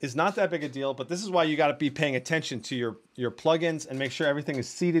that is not that big a deal, but this is why you got to be paying attention to your plugins and make sure everything is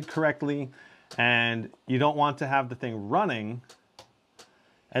seated correctly, and you don't want to have the thing running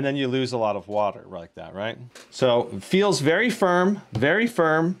and then you lose a lot of water like that, right? So it feels very firm,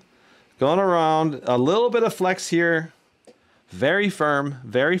 going around, a little bit of flex here, very firm,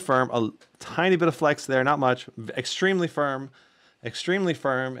 a tiny bit of flex there, not much, extremely firm, extremely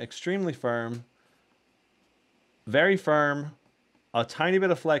firm, extremely firm, very firm, a tiny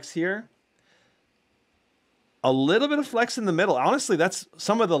bit of flex here, a little bit of flex in the middle. Honestly, that's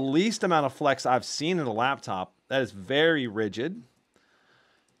some of the least amount of flex I've seen in a laptop. That is very rigid.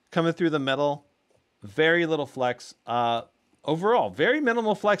 Coming through the middle, very little flex. Overall, very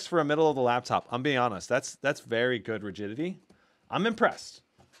minimal flex for a middle of the laptop. I'm being honest. That's very good rigidity. I'm impressed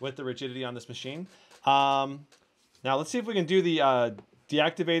with the rigidity on this machine. Now let's see if we can do the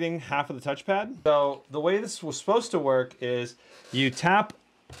deactivating half of the touchpad. So the way this was supposed to work is you tap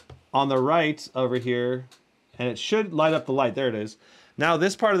on the right over here and it should light up the light. There it is. Now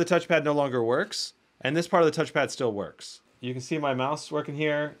this part of the touchpad no longer works and this part of the touchpad still works. You can see my mouse working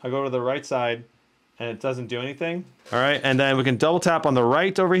here. I go to the right side and it doesn't do anything. All right, and then we can double tap on the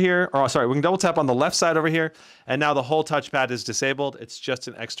right over here, or sorry, we can double tap on the left side over here, and now the whole touchpad is disabled. It's just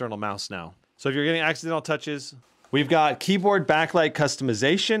an external mouse now. So if you're getting accidental touches, we've got keyboard backlight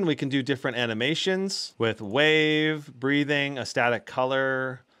customization. We can do different animations with wave, breathing, a static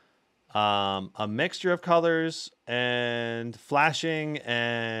color, a mixture of colors, and flashing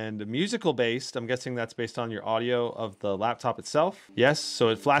and musical based. I'm guessing that's based on your audio of the laptop itself. Yes, so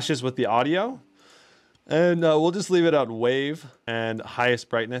it flashes with the audio. And we'll just leave it at wave and highest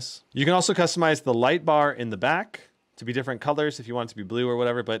brightness. You can also customize the light bar in the back to be different colors if you want it to be blue or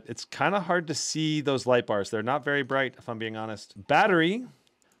whatever, but it's kind of hard to see those light bars. They're not very bright, if I'm being honest. Battery,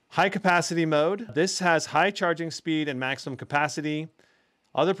 high capacity mode. This has high charging speed and maximum capacity.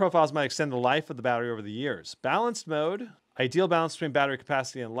 Other profiles might extend the life of the battery over the years. Balanced mode, ideal balance between battery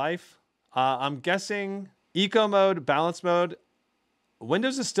capacity and life. I'm guessing eco mode, balance mode.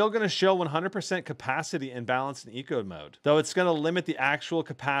 Windows is still going to show 100% capacity in balanced and eco mode, though it's going to limit the actual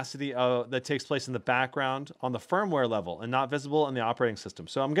capacity that takes place in the background on the firmware level and not visible in the operating system.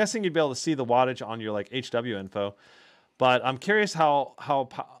 So I'm guessing you'd be able to see the wattage on your like HW info, but I'm curious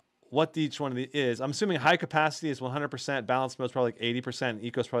what each one of these is. I'm assuming high capacity is 100%, balanced mode is probably like 80%, and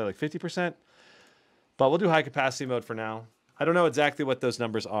eco is probably like 50%, but we'll do high capacity mode for now. I don't know exactly what those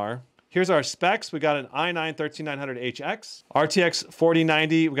numbers are. Here's our specs. We got an i9-13900HX, RTX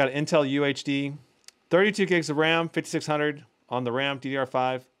 4090. We got an Intel UHD, 32 gigs of RAM, 5600 on the RAM,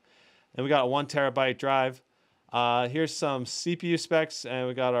 DDR5. And we got a 1 terabyte drive. Here's some CPU specs, and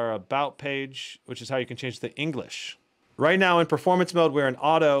we got our about page, which is how you can change the English. Right now in performance mode, we're in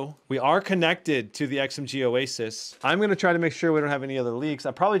auto. We are connected to the XMG Oasis. I'm gonna try to make sure we don't have any other leaks.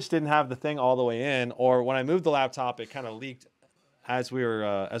 I probably just didn't have the thing all the way in, or when I moved the laptop, it kind of leaked as we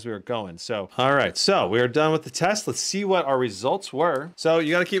were going. So, all right, so we are done with the test. Let's see what our results were. So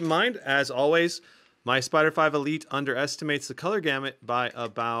you got to keep in mind, as always, my Spider 5 Elite underestimates the color gamut by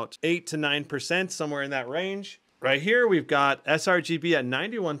about 8 to 9%, somewhere in that range. Right here, we've got sRGB at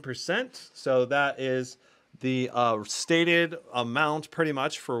 91%. So that is the stated amount pretty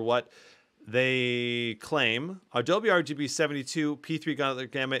much for what they claim Adobe RGB 72, P3 color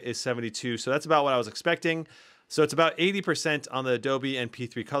gamut is 72. So that's about what I was expecting. So it's about 80% on the Adobe and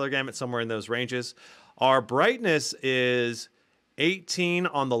P3 color gamut, somewhere in those ranges. Our brightness is 18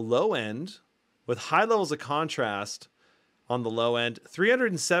 on the low end with high levels of contrast on the low end,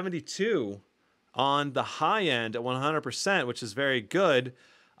 372 on the high end at 100%, which is very good,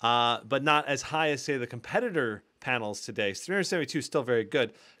 but not as high as, say, the competitor panels today. 372 is still very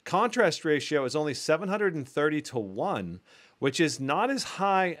good. Contrast ratio is only 730 to 1, which is not as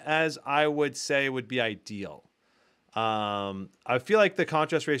high as I would say would be ideal. I feel like the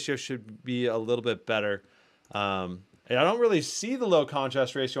contrast ratio should be a little bit better. I don't really see the low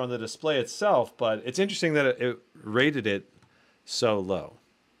contrast ratio on the display itself, but it's interesting that it rated it so low.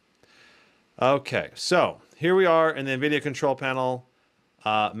 Okay, so here we are in the NVIDIA control panel.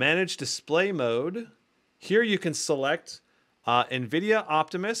 Manage display mode. Here you can select NVIDIA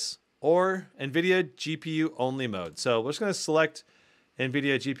Optimus or NVIDIA GPU only mode. So we're just going to select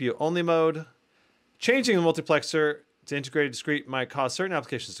NVIDIA GPU only mode. Changing the multiplexer to integrated discrete might cause certain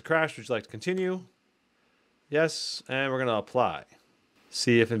applications to crash. Would you like to continue? Yes, and we're going to apply.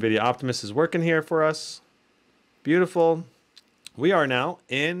 See if NVIDIA Optimus is working here for us. Beautiful. We are now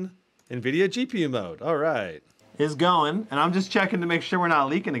in NVIDIA GPU mode. All right. Is going, and I'm just checking to make sure we're not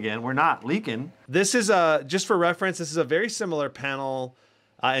leaking again. We're not leaking. This is, just for reference, this is a very similar panel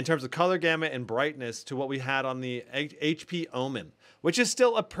in terms of color gamut and brightness to what we had on the HP Omen, which is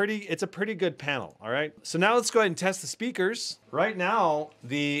still it's a pretty good panel, all right? So now let's go ahead and test the speakers. Right now,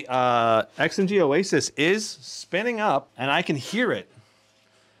 the XMG Oasis is spinning up, and I can hear it.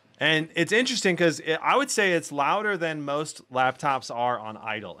 And it's interesting because I would say it's louder than most laptops are on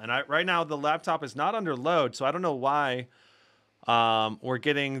idle. And right now, the laptop is not under load, so I don't know why we're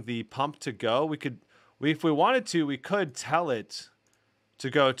getting the pump to go. If we wanted to, we could tell it to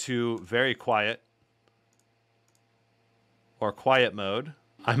go to very quiet or quiet mode.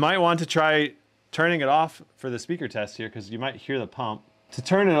 I might want to try turning it off for the speaker test here because you might hear the pump. To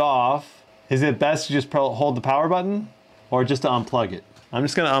turn it off, is it best to just hold the power button or just to unplug it? I'm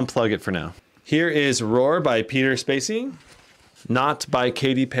just gonna unplug it for now. Here is Roar by Peter Spacey, not by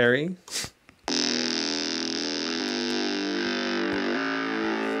Katy Perry.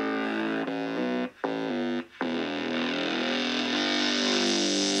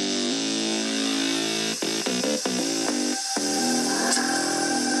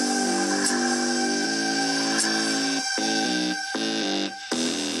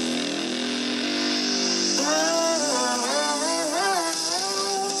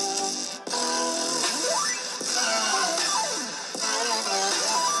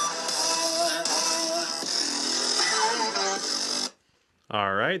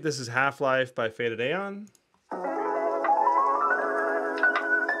 All right, this is Half-Life by Faded Aeon.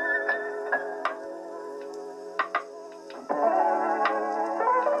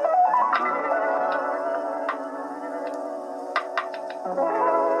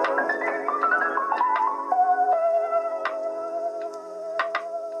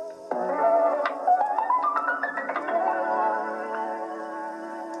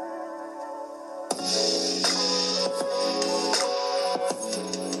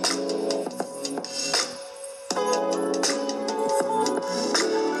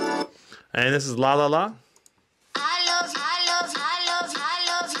 And this is La La La. I love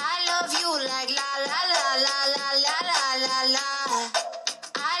you like la la la la la la la la.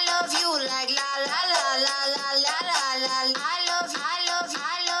 I love you like la la la la la la la. I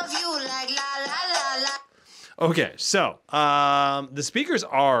love you like la la la la. Okay, so the speakers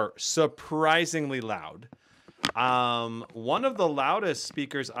are surprisingly loud. One of the loudest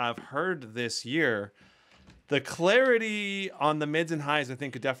speakers I've heard this year. The clarity on the mids and highs, I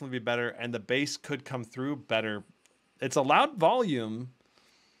think, could definitely be better, and the bass could come through better. It's a loud volume.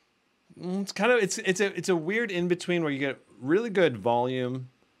 It's kind of it's a weird in between where you get really good volume,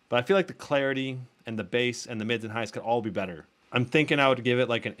 but I feel like the clarity and the bass and the mids and highs could all be better. I'm thinking I would give it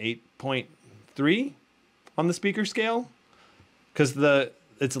like an 8.3 on the speaker scale, because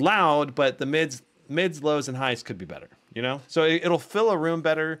it's loud, but the mids, lows, and highs could be better. You know, so it'll fill a room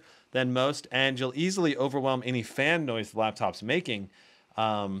better than most, and you'll easily overwhelm any fan noise the laptop's making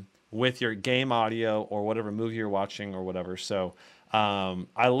with your game audio or whatever movie you're watching or whatever. So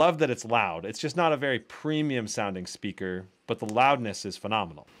I love that it's loud. It's just not a very premium sounding speaker, but the loudness is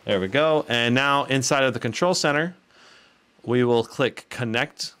phenomenal. There we go. And now inside of the control center, we will click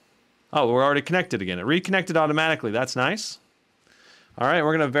connect. Oh, we're already connected again. It reconnected automatically. That's nice. All right,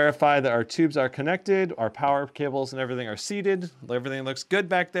 we're going to verify that our tubes are connected, our power cables and everything are seated. Everything looks good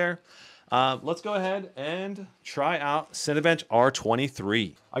back there. Let's go ahead and try out Cinebench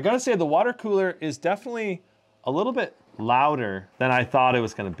R23. I gotta say the water cooler is definitely a little bit louder than I thought it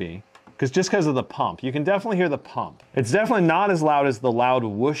was gonna be. Just because of the pump. You can definitely hear the pump. It's definitely not as loud as the loud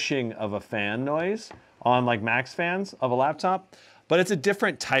whooshing of a fan noise on like max fans of a laptop, but it's a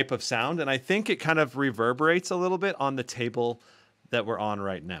different type of sound, and I think it kind of reverberates a little bit on the table that we're on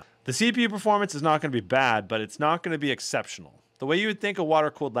right now. The CPU performance is not gonna be bad, but it's not gonna be exceptional. The way you would think a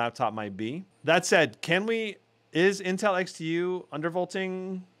water-cooled laptop might be. That said, is Intel XTU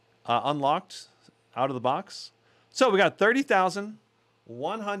undervolting unlocked out of the box? So we got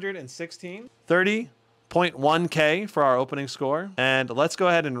 30,116, 30.1K for our opening score. And let's go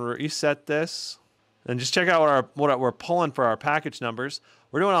ahead and reset this and just check out what we're pulling for our package numbers.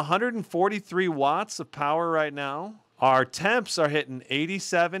 We're doing 143 watts of power right now. Our temps are hitting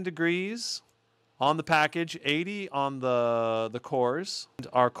 87 degrees on the package, 80 on the cores. And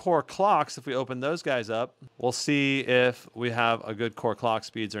our core clocks, if we open those guys up, we'll see if we have a good core clock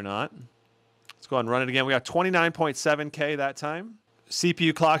speeds or not. Let's go ahead and run it again. We got 29.7K that time.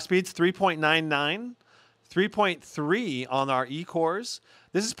 CPU clock speeds, 3.99, 3.3 on our E-cores.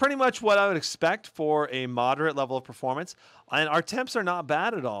 This is pretty much what I would expect for a moderate level of performance. And our temps are not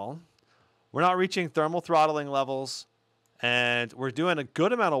bad at all. We're not reaching thermal throttling levels. And we're doing a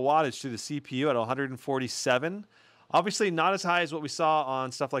good amount of wattage through the CPU at 147. Obviously not as high as what we saw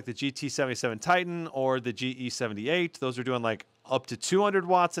on stuff like the GT77 Titan or the GE78. Those are doing like up to 200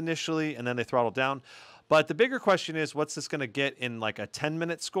 watts initially, and then they throttle down. But the bigger question is, what's this going to get in like a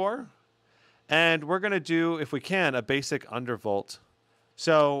 10-minute score? And we're going to do, if we can, a basic undervolt.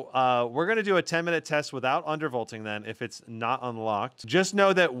 So we're going to do a 10-minute test without undervolting then if it's not unlocked. Just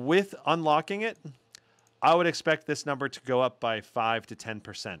know that with unlocking it, I would expect this number to go up by 5 to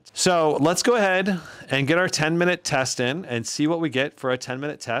 10%. So let's go ahead and get our 10-minute test in and see what we get for a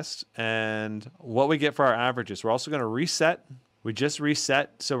 10-minute test and what we get for our averages. We're also going to reset. We just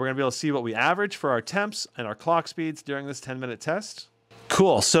reset, so we're going to be able to see what we average for our temps and our clock speeds during this 10-minute test.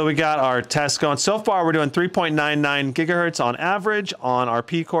 Cool, so we got our test going. So far, we're doing 3.99 gigahertz on average on our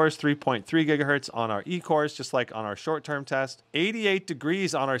P cores, 3.3 gigahertz on our E cores, just like on our short-term test. 88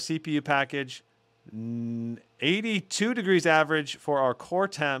 degrees on our CPU package. 82 degrees average for our core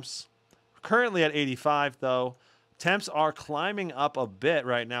temps. Currently at 85 though. Temps are climbing up a bit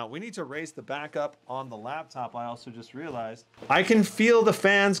right now. We need to raise the backup on the laptop. I also just realized I can feel the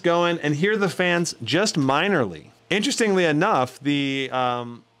fans going and hear the fans just minorly. Interestingly enough,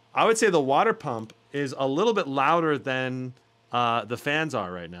 I would say the water pump is a little bit louder than the fans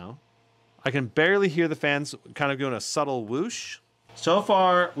are right now. I can barely hear the fans kind of doing a subtle whoosh. So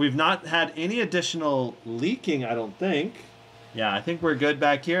far, we've not had any additional leaking, I don't think. Yeah, I think we're good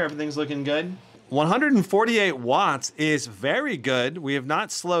back here. Everything's looking good. 148 watts is very good. We have not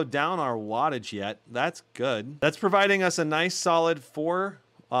slowed down our wattage yet. That's good. That's providing us a nice solid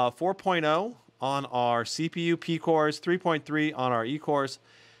 4.0 on our CPU P cores, 3.3 on our E cores.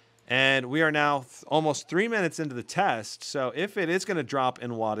 And we are now almost 3 minutes into the test. So if it is going to drop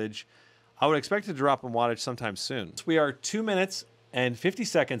in wattage, I would expect it to drop in wattage sometime soon. So we are 2 minutes and 50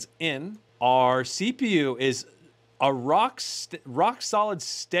 seconds in. Our CPU is a rock solid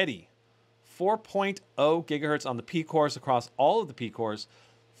steady 4.0 gigahertz on the P cores across all of the P cores,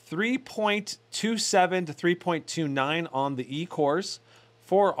 3.27 to 3.29 on the E cores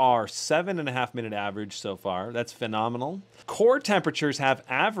for our 7.5 minute average so far. That's phenomenal. Core temperatures have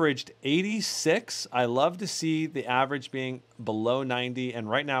averaged 86. I love to see the average being below 90, and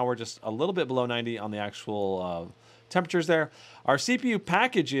right now we're just a little bit below 90 on the actual temperatures there. Our CPU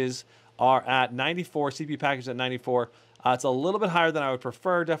packages are at 94, CPU package at 94. It's a little bit higher than I would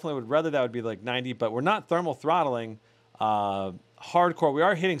prefer. Definitely would rather that would be like 90, but we're not thermal throttling hardcore. We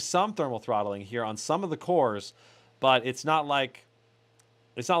are hitting some thermal throttling here on some of the cores, but it's not like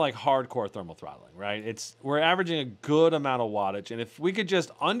hardcore thermal throttling, right? We're averaging a good amount of wattage, and if we could just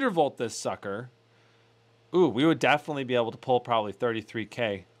undervolt this sucker, we would definitely be able to pull probably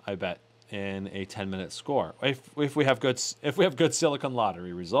 33K, I bet, in a 10-minute score if we have good Silicon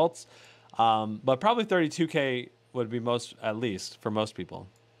Lottery results. But probably 32K would be at least for most people.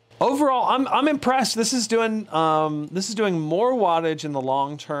 Overall, I'm impressed. This is doing more wattage in the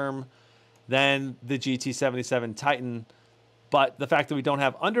long term than the GT77 Titan, but the fact that we don't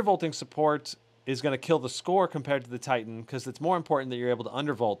have undervolting support is going to kill the score compared to the Titan, because it's more important that you're able to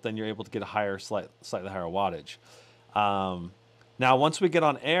undervolt than you're able to get a slightly higher wattage. Now, once we get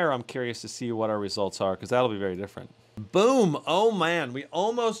on air, I'm curious to see what our results are, because that'll be very different. Boom! Oh man, we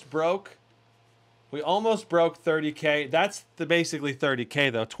almost broke 30K. That's basically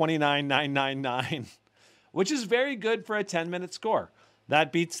 30K though, 29,999, which is very good for a 10-minute score.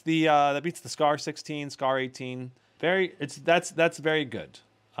 That beats the Scar 16, Scar 18. That's very good.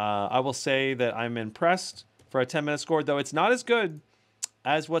 I will say that I'm impressed for a 10-minute score, though it's not as good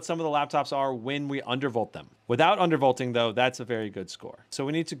as what some of the laptops are when we undervolt them. Without undervolting, though, that's a very good score. So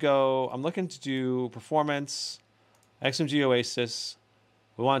we need to go, I'm looking to do performance, XMG Oasis.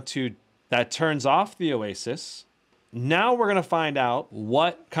 We want to, that turns off the Oasis. Now we're gonna find out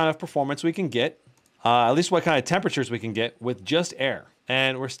what kind of performance we can get, at least what kind of temperatures we can get with just air.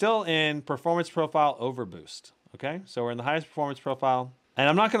 And we're still in performance profile overboost, okay? So we're in the highest performance profile. And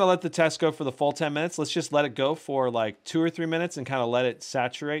I'm not gonna let the test go for the full 10 minutes. Let's just let it go for like 2 or 3 minutes and kind of let it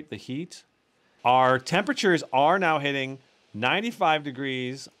saturate the heat. Our temperatures are now hitting 95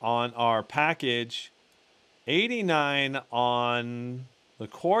 degrees on our package, 89 on the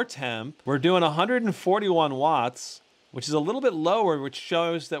core temp. We're doing 141 watts, which is a little bit lower, which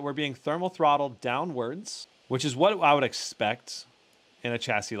shows that we're being thermal throttled downwards, which is what I would expect in a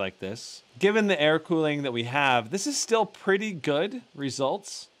chassis like this. Given the air cooling that we have, this is still pretty good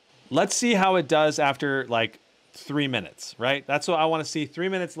results. Let's see how it does after like 3 minutes, right? That's what I want to see. 3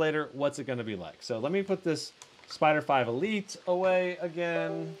 minutes later, what's it going to be like? So let me put this Spider 5 Elite away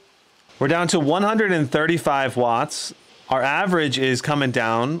again. We're down to 135 watts. Our average is coming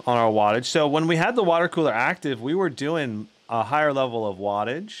down on our wattage. So when we had the water cooler active, we were doing a higher level of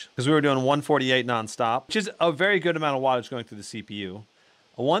wattage because we were doing 148 nonstop, which is a very good amount of wattage going through the CPU.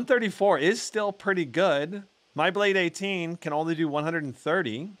 A 134 is still pretty good. My Blade 18 can only do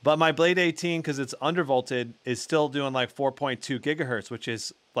 130, but my Blade 18, because it's undervolted, is still doing like 4.2 gigahertz, which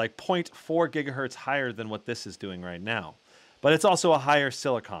is like 0.4 gigahertz higher than what this is doing right now. But it's also a higher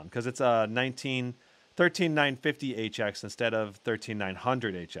silicon because it's a 13950HX instead of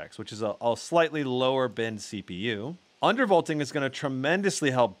 13900HX, which is a slightly lower bin CPU. Undervolting is going to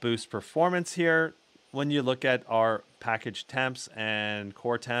tremendously help boost performance here. When you look at our package temps and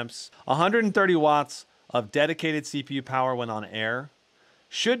core temps, 130 watts of dedicated CPU power when on air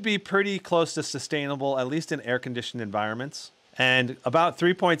should be pretty close to sustainable, at least in air-conditioned environments. And about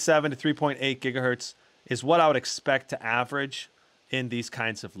 3.7 to 3.8 gigahertz is what I would expect to average in these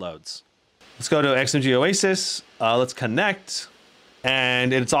kinds of loads. Let's go to XMG Oasis. Let's connect.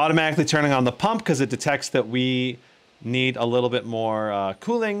 And it's automatically turning on the pump because it detects that we need a little bit more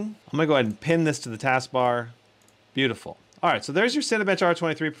cooling. I'm gonna go ahead and pin this to the taskbar. Beautiful. All right, so there's your Cinebench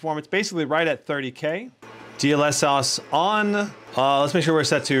R23 performance, basically right at 30K. DLSS on. Let's make sure we're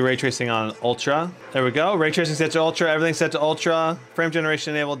set to ray tracing on Ultra. There we go. Ray tracing set to Ultra. Everything's set to Ultra. Frame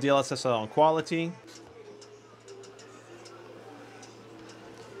generation enabled. DLSS on quality.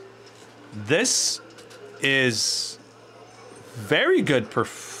 This is very good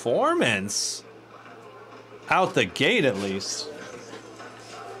performance. Out the gate, at least.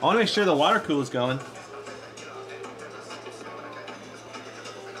 I want to make sure the water cooler's going.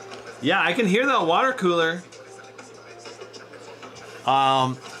 Yeah, I can hear that water cooler.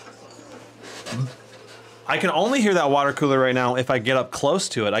 I can only hear that water cooler right now if I get up close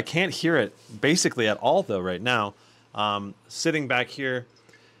to it. I can't hear it basically at all though right now. Sitting back here,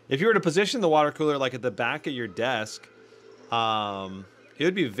 if you were to position the water cooler like at the back of your desk, it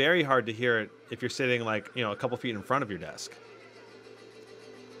would be very hard to hear it if you're sitting like, you know, a couple feet in front of your desk.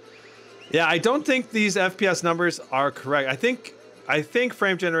 Yeah, I don't think these FPS numbers are correct. I think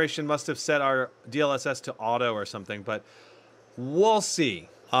frame generation must have set our DLSS to auto or something, but we'll see.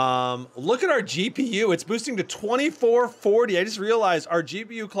 Look at our GPU. It's boosting to 2440. I just realized our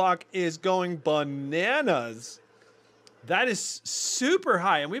GPU clock is going bananas. That is super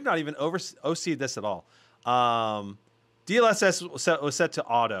high, and we've not even OC'd this at all. DLSS was set to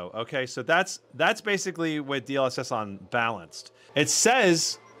auto. Okay, so that's basically with DLSS on balanced. It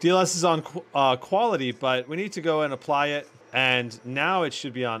says DLSS is on quality, but we need to go and apply it. And now it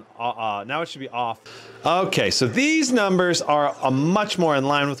should be on. Now it should be off. Okay, so these numbers are much more in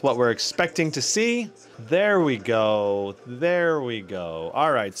line with what we're expecting to see. There we go. There we go.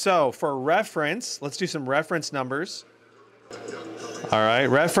 All right. So for reference, let's do some reference numbers. All right,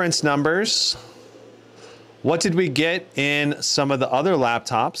 reference numbers. What did we get in some of the other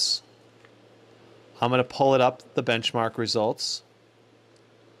laptops? I'm going to pull it up, the benchmark results.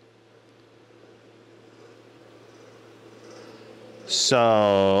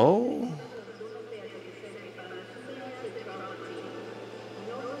 So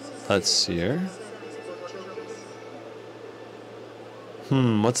let's see here.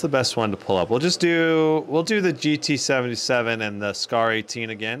 What's the best one to pull up? We'll do the GT77 and the Scar 18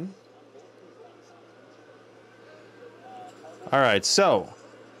 again. All right, so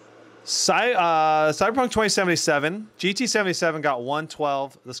Cyberpunk 2077, GT77 got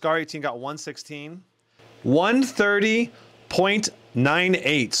 112, the Scar 18 got 116, 130.0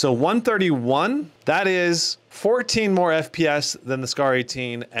 98. So 131, that is 14 more FPS than the Scar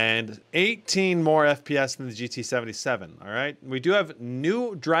 18 and 18 more FPS than the GT77. All right. We do have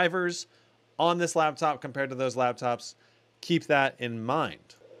new drivers on this laptop compared to those laptops. Keep that in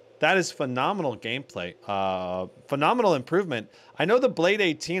mind. That is phenomenal gameplay. Phenomenal improvement. I know the Blade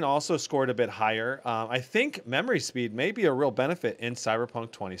 18 also scored a bit higher. I think memory speed may be a real benefit in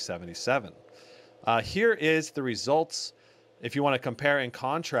Cyberpunk 2077. Here is the results if you want to compare and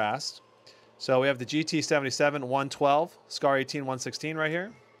contrast. So we have the GT77 112, Scar 18 116 right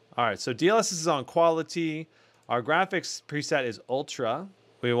here. All right, so DLSS is on quality. Our graphics preset is ultra.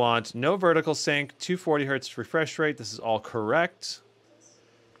 We want no vertical sync, 240 hertz refresh rate. This is all correct.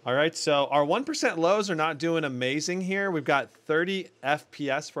 All right, so our 1% lows are not doing amazing here. We've got 30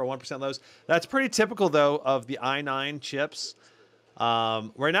 FPS for our 1% lows. That's pretty typical, though, of the i9 chips.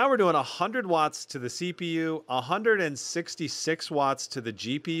 Right now we're doing 100 watts to the CPU, 166 watts to the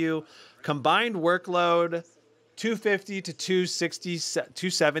GPU. Combined workload, 250 to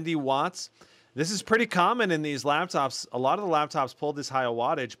 270 watts. This is pretty common in these laptops. A lot of the laptops pulled this high a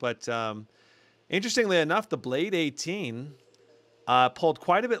wattage, but interestingly enough, the Blade 18 pulled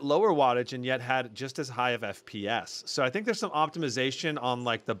quite a bit lower wattage and yet had just as high of FPS. So I think there's some optimization on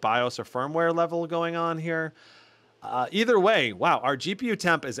like the BIOS or firmware level going on here. Either way, wow, our GPU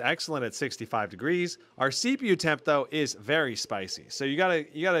temp is excellent at 65 degrees. Our CPU temp, though, is very spicy. So you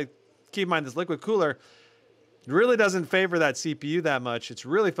gotta keep in mind this liquid cooler really doesn't favor that CPU that much. It's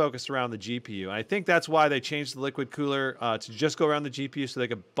really focused around the GPU. I think that's why they changed the liquid cooler to just go around the GPU so they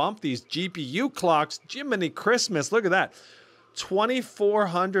could bump these GPU clocks. Jiminy Christmas, look at that.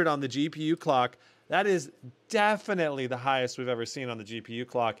 2400 on the GPU clock. That is definitely the highest we've ever seen on the GPU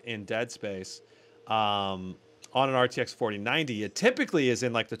clock in Dead Space. On an RTX 4090, it typically is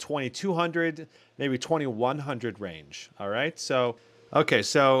in like the 2200, maybe 2100 range. All right, so okay,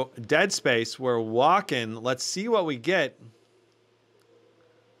 so Dead Space, we're walking. Let's see what we get.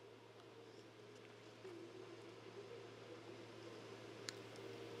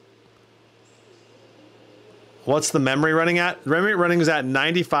 What's the memory running at? The memory running is at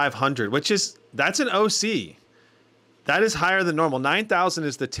 9500, which is, that's an OC. That is higher than normal. 9000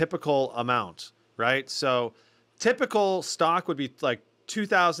 is the typical amount, right? So typical stock would be like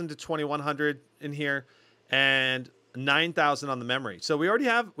 2000 to 2100 in here and 9000 on the memory. So we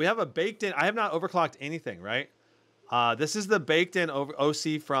have a baked in, I have not overclocked anything, right? This is the baked in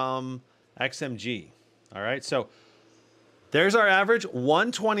OC from XMG. All right. So there's our average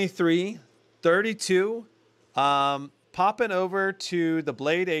 123, 32, popping over to the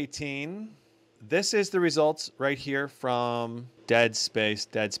Blade 18. This is the results right here from Dead Space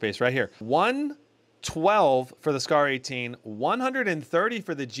right here. 112 for the Scar 18, 130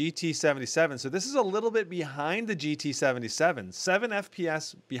 for the GT77. So this is a little bit behind the GT77, 7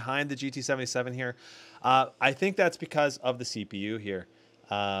 FPS behind the GT77 here. I think that's because of the CPU here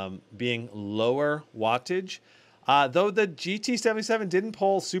being lower wattage. Though the GT77 didn't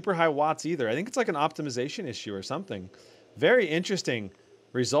pull super high watts either. I think it's like an optimization issue or something. Very interesting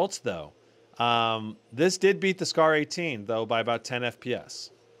results though. This did beat the Scar 18 though by about 10 FPS.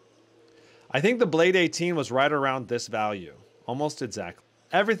 I think the Blade 18 was right around this value, almost exactly.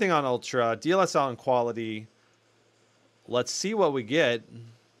 Everything on Ultra, DLSS on quality. Let's see what we get.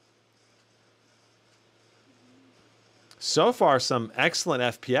 So far, some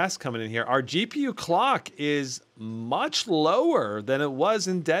excellent FPS coming in here. Our GPU clock is much lower than it was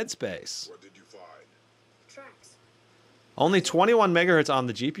in Dead Space. What did you find? Tracks. Only 21 megahertz on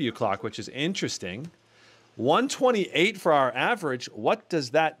the GPU clock, which is interesting. 128 for our average. What does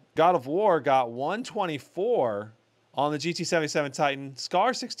that God of War got? 124 on the GT77 Titan.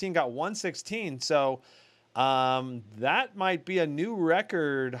 Scar 16 got 116. So that might be a new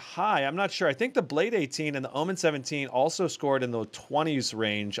record high. I'm not sure. I think the Blade 18 and the Omen 17 also scored in the 20s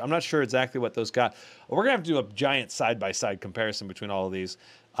range. I'm not sure exactly what those got. We're going to have to do a giant side-by-side comparison between all of these.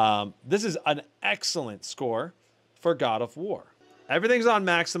 This is an excellent score for God of War. Everything's on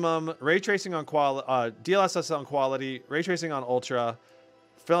maximum, ray tracing on quality, DLSS on quality, ray tracing on ultra,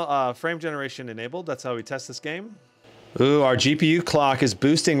 frame generation enabled. That's how we test this game. Ooh, our GPU clock is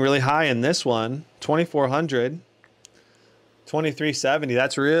boosting really high in this one. 2400, 2370.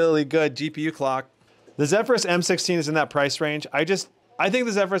 That's really good GPU clock. The Zephyrus M16 is in that price range. I think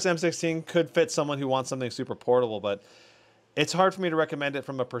the Zephyrus M16 could fit someone who wants something super portable, but it's hard for me to recommend it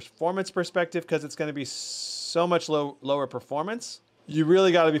from a performance perspective because it's going to be so much lower performance. You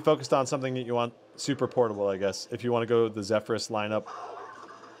really got to be focused on something that you want super portable, I guess, if you want to go the Zephyrus lineup.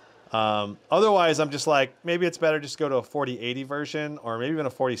 Otherwise, I'm just like, maybe it's better just go to a 4080 version or maybe even a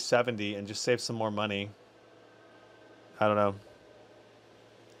 4070 and just save some more money. I don't know.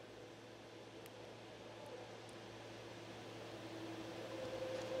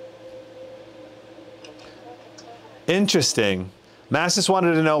 Interesting. Massis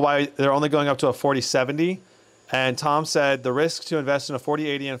wanted to know why they're only going up to a 4070. And Tom said the risk to invest in a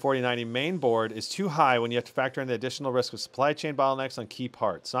 4080 and 4090 main board is too high when you have to factor in the additional risk of supply chain bottlenecks on key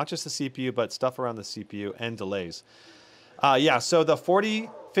parts. Not just the CPU, but stuff around the CPU and delays. Yeah, so the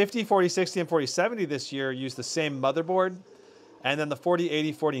 4050, 4060, and 4070 this year use the same motherboard. And then the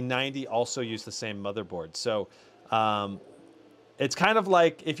 4080, 4090 also use the same motherboard. So it's kind of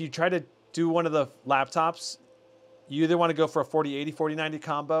like if you try to do one of the laptops, you either want to go for a 4080, 4090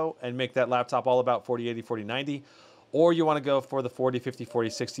 combo and make that laptop all about 4080, 4090, or you want to go for the 4050,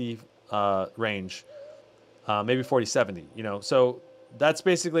 4060 range, maybe 4070, you know. So that's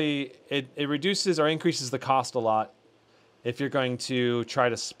basically, it reduces or increases the cost a lot if you're going to try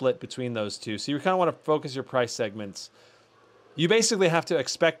to split between those two. So you kind of want to focus your price segments. You basically have to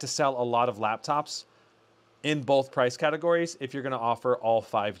expect to sell a lot of laptops in both price categories if you're going to offer all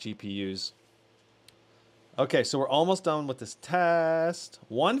 5 GPUs. Okay, so we're almost done with this test.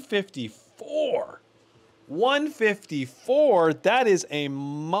 154. 154. That is a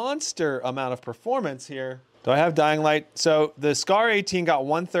monster amount of performance here. Do I have Dying Light? So the Scar 18 got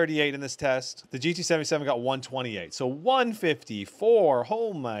 138 in this test. The GT77 got 128. So 154.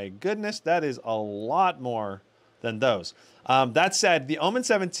 Oh my goodness, that is a lot more than those. That said, the Omen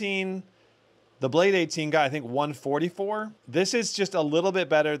 17, the Blade 18 got, I think, 144. This is just a little bit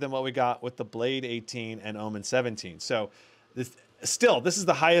better than what we got with the Blade 18 and Omen 17. So this is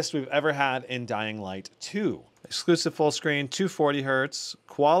the highest we've ever had in Dying Light 2. Exclusive full screen, 240 hertz,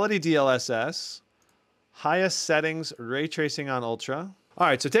 quality DLSS, highest settings, ray tracing on Ultra. All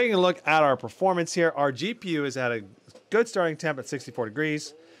right, so taking a look at our performance here, our GPU is at a good starting temp at 64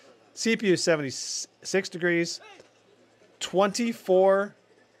 degrees. CPU 76 degrees,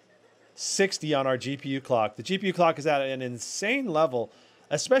 2460 on our GPU clock. The GPU clock is at an insane level,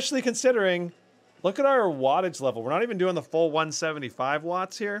 especially considering, look at our wattage level. We're not even doing the full 175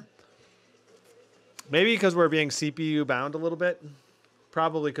 watts here. Maybe because we're being CPU bound a little bit.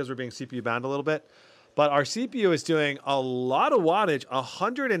 Probably because we're being CPU bound a little bit. But our CPU is doing a lot of wattage,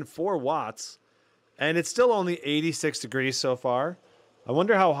 104 watts, and it's still only 86 degrees so far. I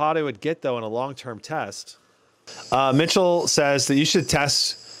wonder how hot it would get, though, in a long-term test. Mitchell says that you should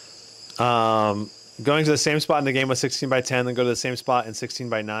test going to the same spot in the game with 16 by 10, then go to the same spot in 16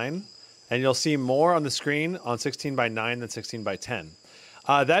 by 9. And you'll see more on the screen on 16 by 9 than 16 by 10.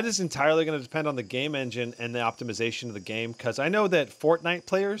 That is entirely going to depend on the game engine and the optimization of the game, because I know that Fortnite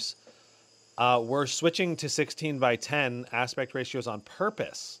players were switching to 16 by 10 aspect ratios on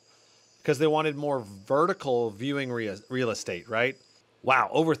purpose because they wanted more vertical viewing real estate, right? Wow,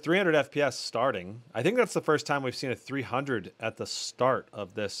 over 300 FPS starting. I think that's the first time we've seen a 300 at the start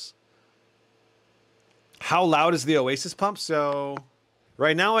of this. How loud is the Oasis pump? So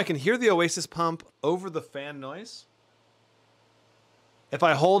right now I can hear the Oasis pump over the fan noise. If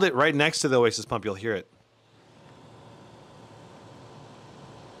I hold it right next to the Oasis pump, you'll hear it.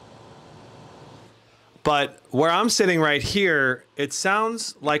 But where I'm sitting right here, it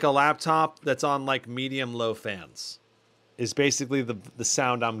sounds like a laptop that's on like medium-low fans. Is basically the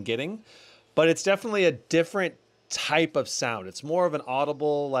sound I'm getting, but it's definitely a different type of sound. It's more of an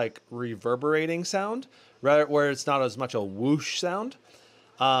audible, like reverberating sound, rather where it's not as much a whoosh sound.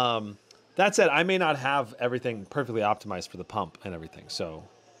 That said, I may not have everything perfectly optimized for the pump and everything. So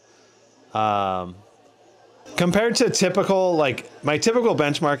compared to typical, like my typical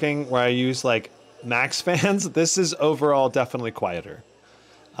benchmarking where I use like max fans, this is overall definitely quieter.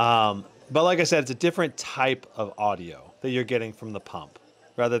 But like I said, it's a different type of audio that you're getting from the pump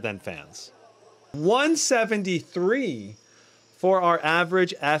rather than fans. 173 for our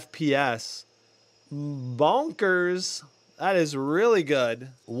average FPS. Bonkers. That is really good.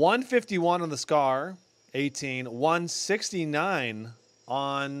 151 on the Scar 18, 169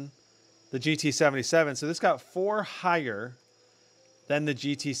 on the GT77. So this got 4 higher than the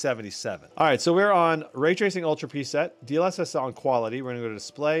GT77. All right, so we're on Ray Tracing Ultra preset, DLSS on quality. We're gonna go to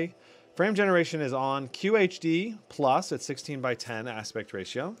display. Frame generation is on QHD plus at 16 by 10 aspect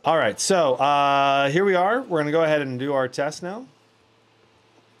ratio. All right, so here we are. We're gonna go ahead and do our test now.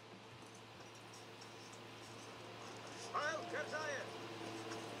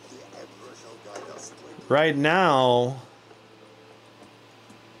 Right now,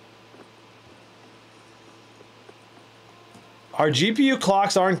 our GPU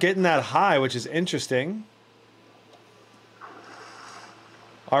clocks aren't getting that high, which is interesting.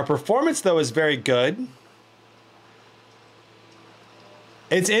 Our performance, though, is very good.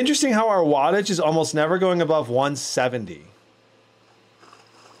 It's interesting how our wattage is almost never going above 170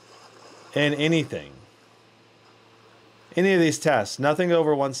 in anything. Any of these tests, nothing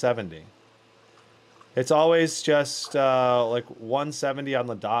over 170. It's always just like 170 on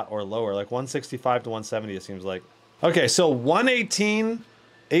the dot or lower, like 165 to 170 it seems like. Okay, so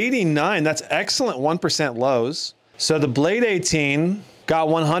 118.89, that's excellent 1% lows. So the Blade 18 got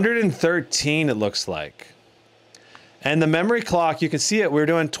 113 it looks like. And the memory clock, you can see it, we're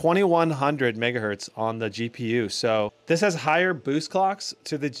doing 2100 megahertz on the GPU. So this has higher boost clocks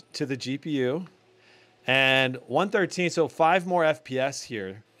to the GPU. And 113, so 5 more FPS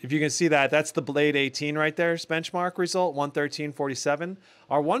here. If you can see that, that's the Blade 18 right there, benchmark result, 113.47.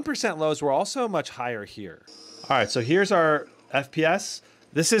 Our 1% lows were also much higher here. All right, so here's our FPS.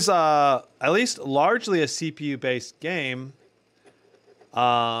 This is at least largely a CPU-based game.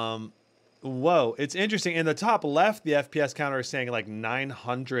 Whoa, it's interesting. In the top left, the FPS counter is saying like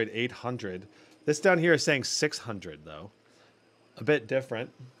 900, 800. This down here is saying 600 though. A bit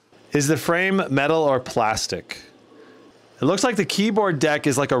different. Is the frame metal or plastic? It looks like the keyboard deck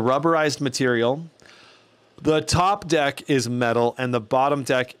is like a rubberized material. The top deck is metal and the bottom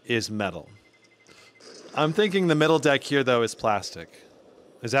deck is metal. I'm thinking the middle deck here though is plastic.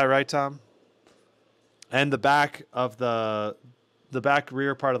 Is that right, Tom? And the back of the back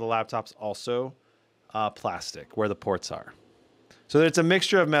rear part of the laptop's also plastic, where the ports are. So it's a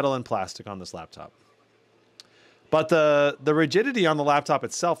mixture of metal and plastic on this laptop. But the rigidity on the laptop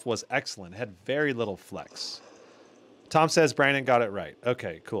itself was excellent. It had very little flex. Tom says Brandon got it right.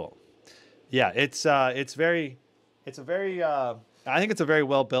 Okay, cool. Yeah, I think it's a very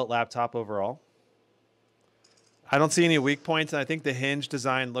well built laptop overall. I don't see any weak points, and I think the hinge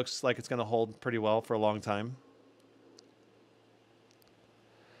design looks like it's going to hold pretty well for a long time.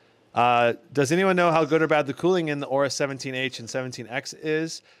 Does anyone know how good or bad the cooling in the Aura 17H and 17X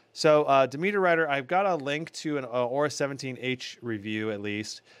is? So, Demeter Rider, I've got a link to an Aura 17H review, at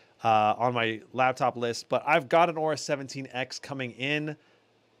least, on my laptop list, but I've got an Aura 17X coming in.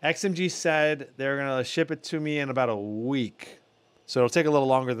 XMG said they're going to ship it to me in about a week. So it'll take a little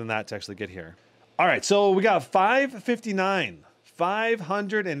longer than that to actually get here. All right, so we got 559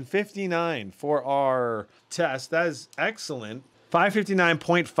 for our test. That is excellent.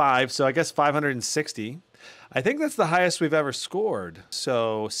 559.5, so I guess 560. I think that's the highest we've ever scored.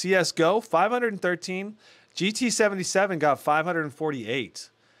 So CSGO, 513. GT77 got 548.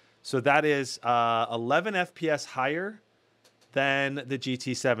 So that is 11 FPS higher than the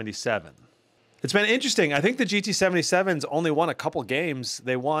GT77. It's been interesting. I think the GT77's only won a couple games.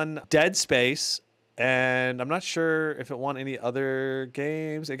 They won Dead Space, and I'm not sure if it won any other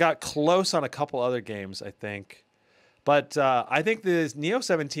games. It got close on a couple other games, I think. But I think the Neo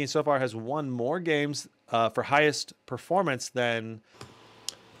 17 so far has won more games for highest performance than...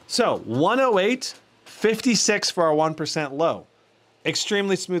 So, 108, 56 for our 1% low.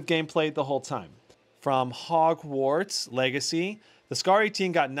 Extremely smooth gameplay the whole time. From Hogwarts Legacy, the Scar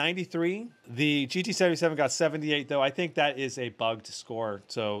 18 got 93. The GT77 got 78, though. I think that is a bugged score.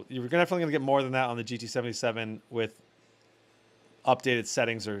 So you're definitely going to get more than that on the GT77 with updated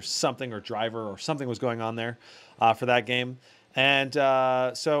settings or something, or driver or something was going on there for that game. And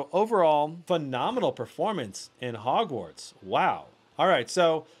so overall, phenomenal performance in Hogwarts. Wow. All right,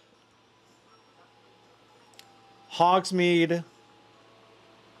 so Hogsmeade.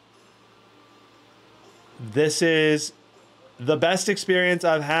 This is the best experience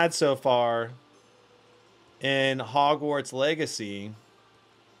I've had so far in Hogwarts Legacy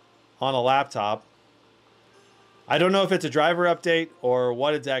on a laptop. I don't know if it's a driver update or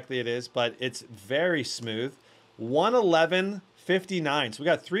what exactly it is, but it's very smooth. 111.59. So we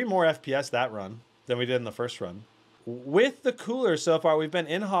got 3 more FPS that run than we did in the first run. With the cooler so far, we've been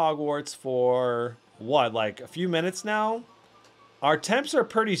in Hogwarts for, what, like a few minutes now? Our temps are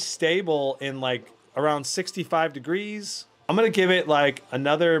pretty stable in like around 65 degrees. I'm going to give it like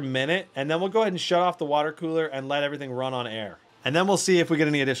another minute, and then we'll go ahead and shut off the water cooler and let everything run on air. And then we'll see if we get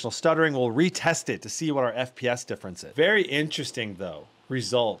any additional stuttering. We'll retest it to see what our FPS difference is. Very interesting, though,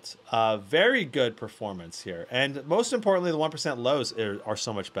 result. Very good performance here. And most importantly, the 1% lows are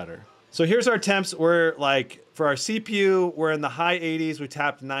so much better. So here's our temps. We're like, for our CPU, we're in the high 80s. We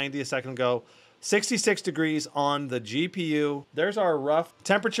tapped 90 a second ago. 66 degrees on the GPU. There's our rough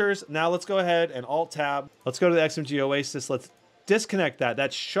temperatures. Now let's go ahead and Alt-Tab. Let's go to the XMG Oasis. Let's disconnect that.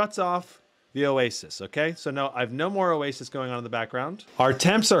 That shuts off the Oasis, okay? So no, I've no more Oasis going on in the background. Our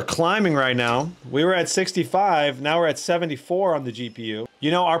temps are climbing right now. We were at 65, now we're at 74 on the GPU.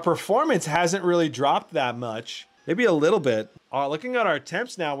 You know, our performance hasn't really dropped that much. Maybe a little bit. Looking at our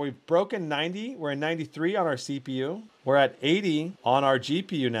temps now, we've broken 90. We're at 93 on our CPU. We're at 80 on our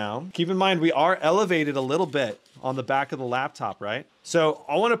GPU now. Keep in mind, we are elevated a little bit on the back of the laptop, right? So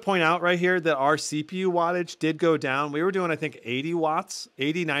I want to point out right here that our CPU wattage did go down. We were doing, I think, 80 watts,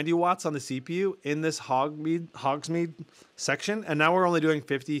 80, 90 watts on the CPU in this Hogsmeade section. And now we're only doing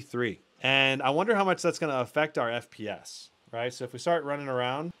 53. And I wonder how much that's going to affect our FPS, right? So if we start running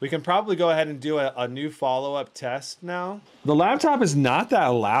around, we can probably go ahead and do a new follow-up test now. The laptop is not that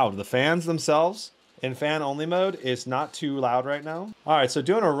loud. The fans themselves in fan only mode is not too loud right now. All right, so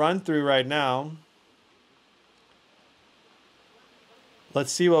doing a run through right now.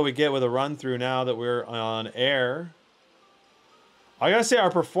 Let's see what we get with a run through now that we're on air. I gotta say,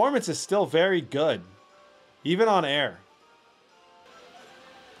 our performance is still very good, even on air.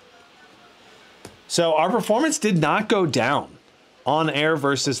 So our performance did not go down on air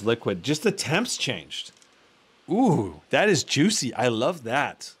versus liquid. Just the temps changed. Ooh, that is juicy. I love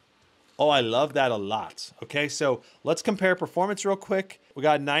that. Oh, I love that a lot. Okay, so let's compare performance real quick. We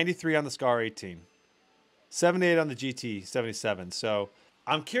got 93 on the SCAR 18, 78 on the GT 77. So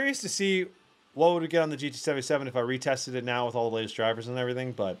I'm curious to see what would we get on the GT 77 if I retested it now with all the latest drivers and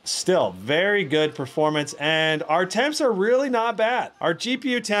everything, but still very good performance. And our temps are really not bad. Our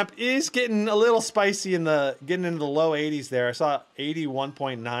GPU temp is getting a little spicy getting into the low 80s there. I saw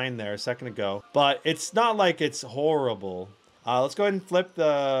 81.9 there a second ago, but it's not like it's horrible. Let's go ahead and flip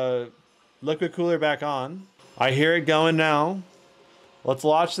the liquid cooler back on. I hear it going now. Let's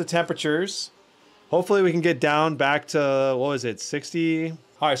watch the temperatures. Hopefully we can get down back to, what was it, 60?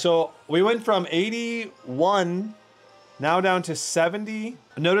 All right, so we went from 81 now down to 70.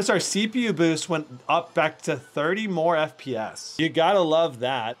 Notice our CPU boost went up back to 30 more FPS. You gotta love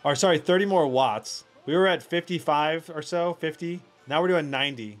that. Or sorry, 30 more watts. We were at 55 or so, 50. Now we're doing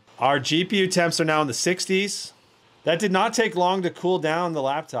 90. Our GPU temps are now in the 60s. That did not take long to cool down the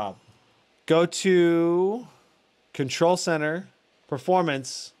laptop. Go to Control Center,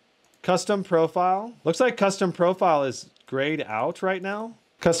 Performance, Custom Profile. Looks like Custom Profile is grayed out right now.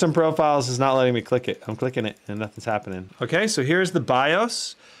 Custom Profiles is not letting me click it. I'm clicking it and nothing's happening. Okay, so here's the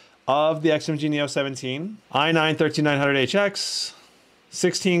BIOS of the XMG Neo 17. i9-13900HX,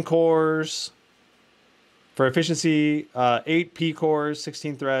 16 cores. For efficiency, 8 P cores,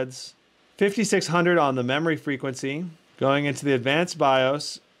 16 threads. 5600 on the memory frequency. Going into the advanced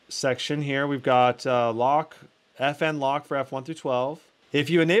BIOS section here, we've got FN lock for F1 through 12. If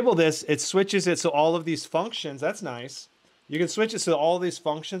you enable this, it switches it so all of these functions, that's nice. You can switch it so all of these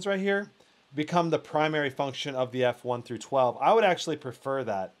functions right here become the primary function of the F1 through 12. I would actually prefer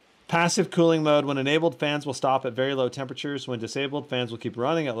that. Passive cooling mode, when enabled, fans will stop at very low temperatures. When disabled, fans will keep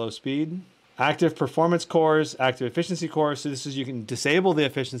running at low speed. Active performance cores, active efficiency cores. So this is, you can disable the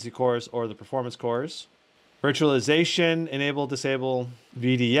efficiency cores or the performance cores. Virtualization, enable, disable,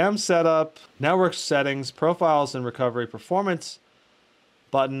 VDM setup, network settings, profiles and recovery, performance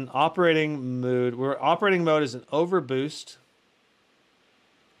button, operating mode. Operating mode is an overboost.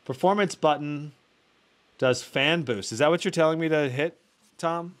 Performance button does fan boost. Is that what you're telling me to hit,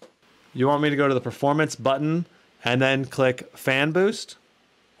 Tom? You want me to go to the performance button and then click fan boost?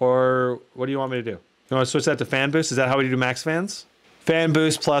 Or what do you want me to do? You want to switch that to fan boost? Is that how we do max fans? Fan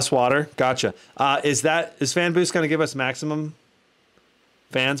boost plus water. Gotcha. Is fan boost going to give us maximum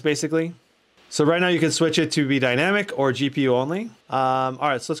fans basically? So right now you can switch it to be dynamic or GPU only. All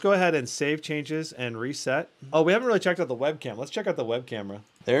right, so let's go ahead and save changes and reset. Oh, we haven't really checked out the webcam. Let's check out the web camera.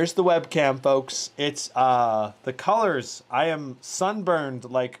 There's the webcam, folks. It's the colors. I am sunburned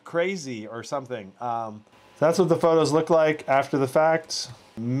like crazy or something. That's what the photos look like after the fact.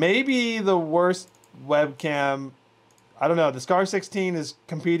 Maybe the worst webcam. I don't know. The SCAR 16 is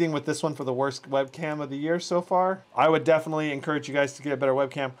competing with this one for the worst webcam of the year so far. I would definitely encourage you guys to get a better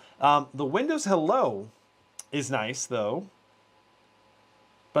webcam. The Windows Hello is nice though,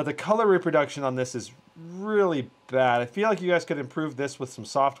 but the color reproduction on this is really bad. I feel like you guys could improve this with some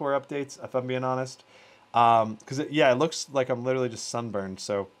software updates, if I'm being honest. Because it looks like I'm literally just sunburned.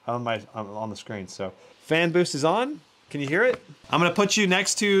 So I'm on the screen. So fan boost is on. Can you hear it? I'm gonna put you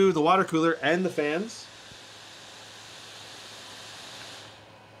next to the water cooler and the fans.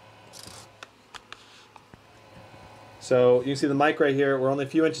 So you can see the mic right here. We're only a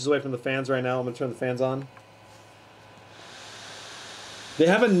few inches away from the fans right now. I'm gonna turn the fans on. They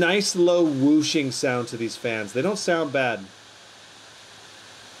have a nice low whooshing sound to these fans. They don't sound bad.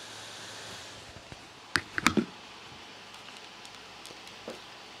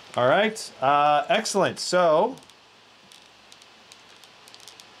 All right, excellent. So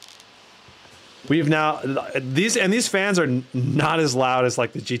we've now, these fans are not as loud as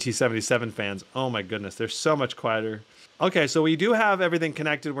like the GT77 fans. Oh my goodness, they're so much quieter. Okay, so we do have everything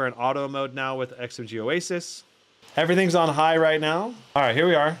connected. We're in auto mode now with XMG Oasis. Everything's on high right now. All right, here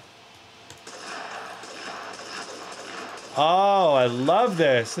we are. Oh, I love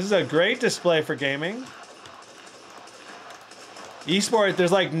this. This is a great display for gaming. Esport,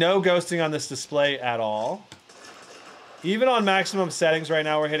 there's like no ghosting on this display at all. Even on maximum settings right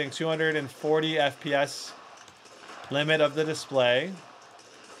now, we're hitting 240 FPS limit of the display.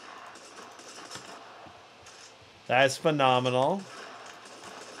 That's phenomenal.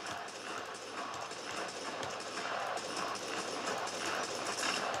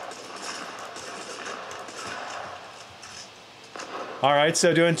 All right,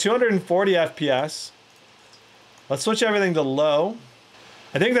 so doing 240 FPS. Let's switch everything to low.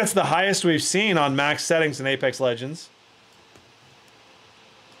 I think that's the highest we've seen on max settings in Apex Legends.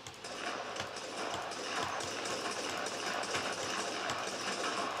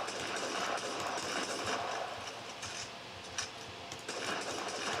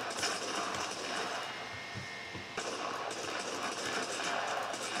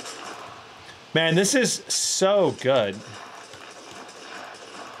 Man, this is so good.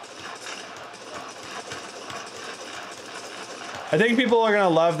 I think people are going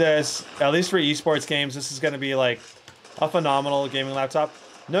to love this, at least for esports games. This is going to be like a phenomenal gaming laptop.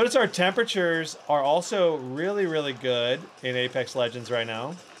 Notice our temperatures are also really, really good in Apex Legends right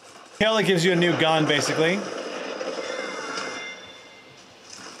now. Helios gives you a new gun, basically.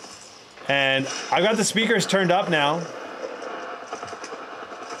 And I've got the speakers turned up now.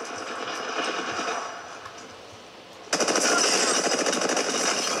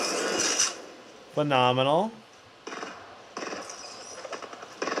 Phenomenal.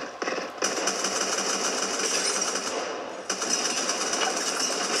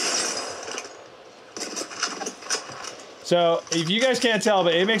 So, if you guys can't tell,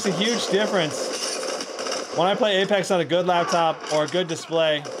 but it makes a huge difference when I play Apex on a good laptop or a good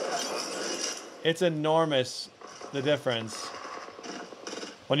display. It's enormous, the difference,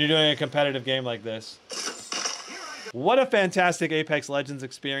 when you're doing a competitive game like this. What a fantastic Apex Legends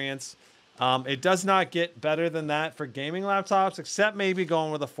experience. It does not get better than that for gaming laptops, except maybe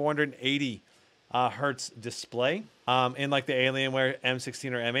going with a 480 hertz display in like the Alienware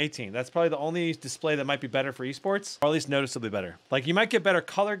M16 or M18. That's probably the only display that might be better for esports, or at least noticeably better. Like, you might get better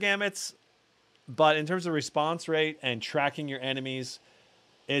color gamuts, but in terms of response rate and tracking your enemies,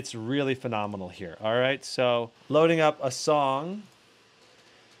 it's really phenomenal here. All right, so loading up a song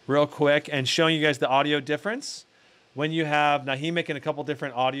real quick and showing you guys the audio difference when you have Nahimic in a couple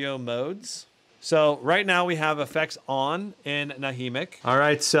different audio modes. So right now we have effects on in Nahimic. All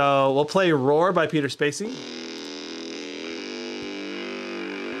right, so we'll play Roar by Peter Spacey.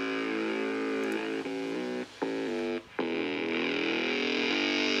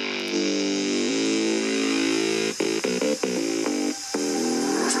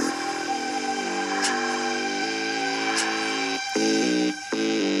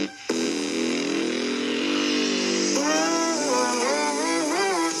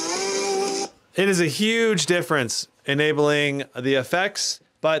 It is a huge difference enabling the effects,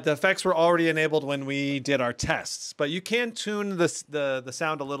 but the effects were already enabled when we did our tests. But you can tune the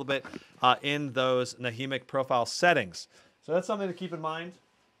sound a little bit in those Nahimic profile settings. So that's something to keep in mind.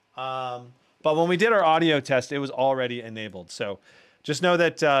 But when we did our audio test, it was already enabled. So just know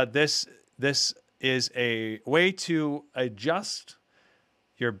that this is a way to adjust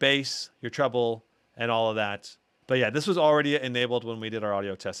your bass, your treble, and all of that. But yeah, this was already enabled when we did our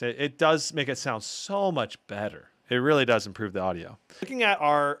audio test. It does make it sound so much better. It really does improve the audio. Looking at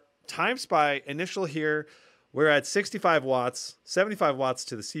our time spy initial here, we're at 65 watts, 75 watts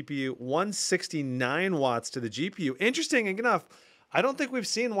to the CPU, 169 watts to the GPU. Interesting enough, I don't think we've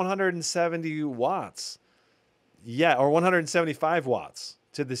seen 170 watts yet, or 175 watts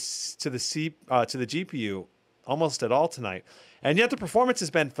to the GPU almost at all tonight. And yet the performance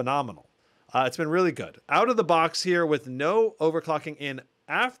has been phenomenal. It's been really good. Out of the box here with no overclocking in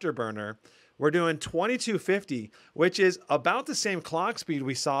Afterburner, we're doing 2250, which is about the same clock speed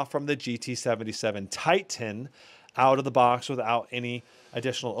we saw from the GT77 Titan out of the box without any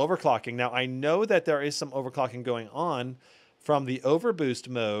additional overclocking. Now, I know that there is some overclocking going on from the overboost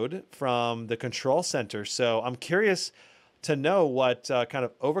mode from the control center. So I'm curious to know what kind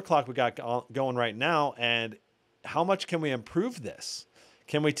of overclock we got going right now and how much can we improve this?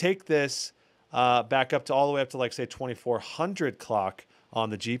 Can we take this back up to all the way up to, like, say, 2400 clock on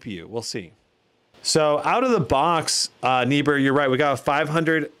the GPU? We'll see. So out of the box, Niebuhr, you're right. We got a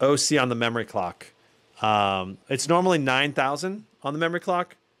 500 OC on the memory clock. It's normally 9,000 on the memory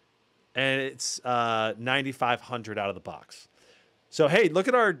clock, and it's 9,500 out of the box. So hey, look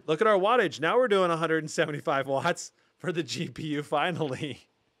at our wattage. Now we're doing 175 watts for the GPU finally.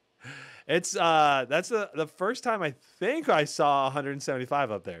 It's that's the first time I think I saw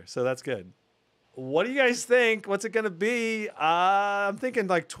 175 up there, so that's good. What do you guys think? What's it gonna be? I'm thinking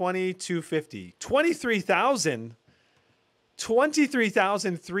like 2250, 23,000.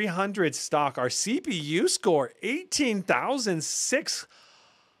 23,300 stock. Our CPU score,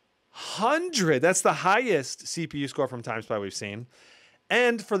 18,600. That's the highest CPU score from TimeSpy we've seen.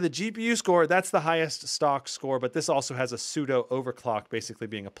 And for the GPU score, that's the highest stock score, but this also has a pseudo overclock basically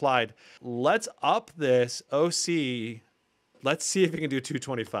being applied. Let's up this OC. Let's see if we can do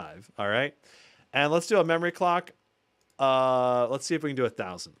 225, all right? And let's do a memory clock. Let's see if we can do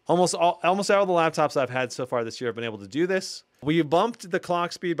 1,000. Almost all the laptops I've had so far this year have been able to do this. We bumped the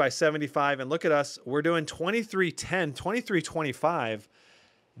clock speed by 75, and look at us. We're doing 2310, 2325.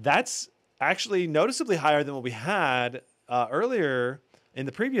 That's actually noticeably higher than what we had earlier in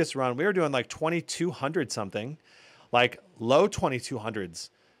the previous run. We were doing like 2200 something, like low 2200s.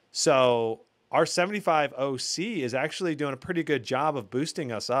 So our 75 OC is actually doing a pretty good job of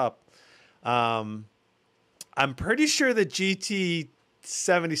boosting us up. I'm pretty sure the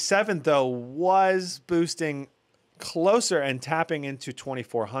GT77 though was boosting closer and tapping into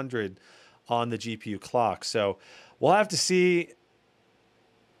 2400 on the GPU clock. So we'll have to see.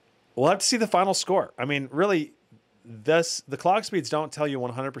 We'll have to see the final score. I mean, really, the clock speeds don't tell you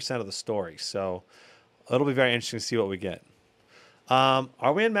 100% of the story. So it'll be very interesting to see what we get.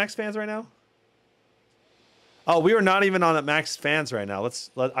 Are we in max fans right now? Oh, we are not even on at max fans right now.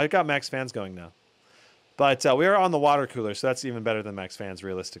 I got max fans going now. But we are on the water cooler, so that's even better than max fans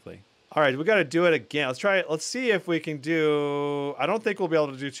realistically. All right, we got to do it again. Let's try it. Let's see if we can do. I don't think we'll be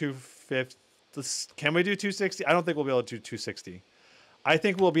able to do 250. Can we do 260? I don't think we'll be able to do 260. I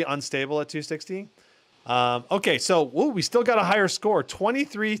think we'll be unstable at 260. Okay, so we still got a higher score,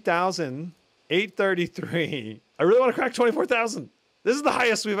 23,833. I really want to crack 24,000. This is the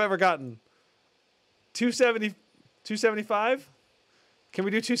highest we've ever gotten. 270, 275. Can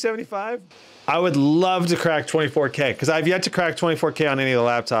we do 275? I would love to crack 24K because I've yet to crack 24K on any of the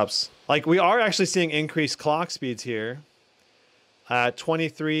laptops. Like, we are actually seeing increased clock speeds here at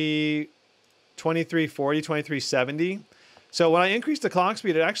 2340, 2370. So when I increased the clock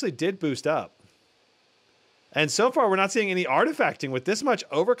speed, it actually did boost up. And so far, we're not seeing any artifacting with this much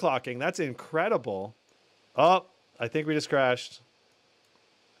overclocking. That's incredible. Oh, I think we just crashed.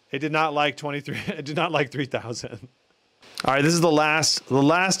 It did not like 23. It did not like 3,000. All right, this is the last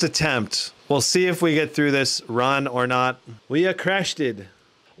attempt. We'll see if we get through this run or not. We crashed it.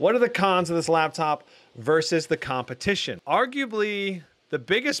 What are the cons of this laptop versus the competition? Arguably, the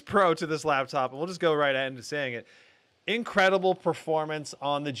biggest pro to this laptop, and we'll just go right into saying it, incredible performance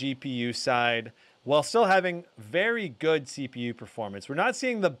on the GPU side while still having very good CPU performance. We're not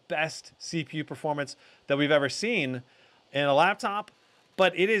seeing the best CPU performance that we've ever seen in a laptop,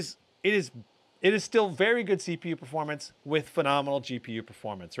 but it is still very good CPU performance with phenomenal GPU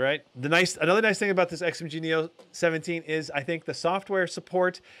performance, right? Another nice thing about this XMG Neo 17 is, I think, the software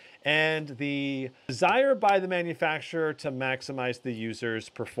support and the desire by the manufacturer to maximize the user's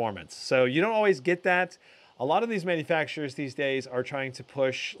performance. So you don't always get that. A lot of these manufacturers these days are trying to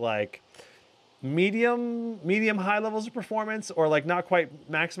push like medium high levels of performance, or like not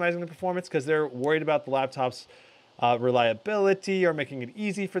quite maximizing the performance because they're worried about the laptop's reliability or making it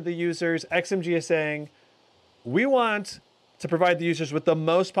easy for the users. XMG is saying, we want to provide the users with the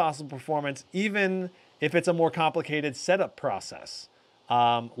most possible performance, even if it's a more complicated setup process.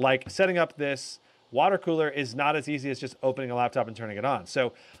 Like setting up this water cooler is not as easy as just opening a laptop and turning it on.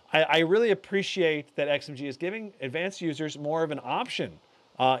 So I really appreciate that XMG is giving advanced users more of an option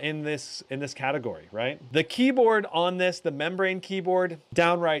in this category, right? The keyboard on this, the membrane keyboard,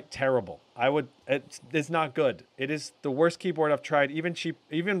 downright terrible. It's not good. It is the worst keyboard I've tried,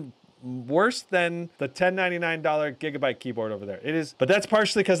 even worse than the $1099 Gigabyte keyboard over there. It is, but that's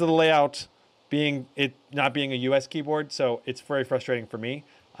partially because of the layout not being a US keyboard, so it's very frustrating for me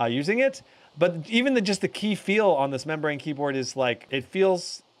using it. But even just the key feel on this membrane keyboard is like, it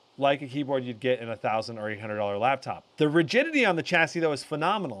feels like a keyboard you'd get in a $1,000 or $800 laptop. The rigidity on the chassis though is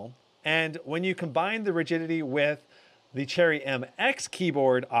phenomenal. And when you combine the rigidity with the Cherry MX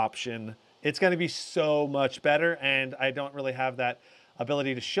keyboard option, it's going to be so much better. And I don't really have that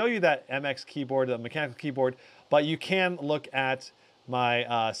ability to show you that MX keyboard, the mechanical keyboard, but you can look at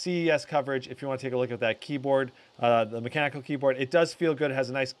my CES coverage if you want to take a look at that keyboard, the mechanical keyboard. It does feel good. It has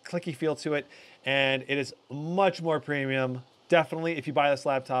a nice clicky feel to it, and it is much more premium. Definitely, if you buy this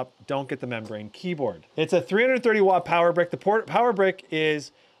laptop, don't get the membrane keyboard. It's a 330 watt power brick. The power brick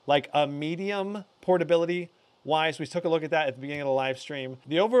is like a medium portability wise. We took a look at that at the beginning of the live stream.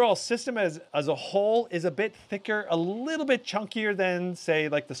 The overall system as a whole is a bit thicker, a little bit chunkier than, say,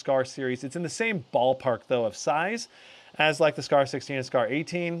 like the Scar series. It's in the same ballpark, though, of size as like the Scar 16 and Scar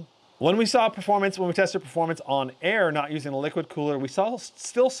 18. When we saw performance, when we tested performance on air, not using a liquid cooler, we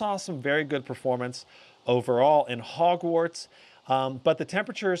still saw some very good performance overall in Hogwarts. But the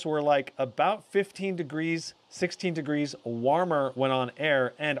temperatures were like about 15 degrees, 16 degrees warmer when on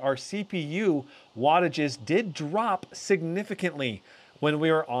air, and our CPU wattages did drop significantly when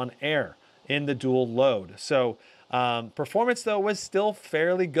we were on air in the dual load. So performance, though, was still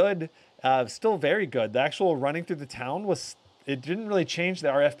fairly good, still very good. The actual running through the town it didn't really change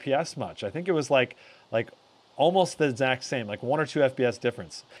our FPS much. I think it was like almost the exact same, like 1 or 2 FPS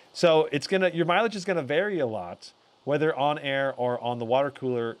difference. So your mileage is gonna vary a lot, whether on air or on the water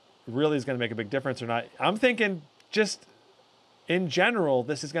cooler really is gonna make a big difference or not. I'm thinking just in general,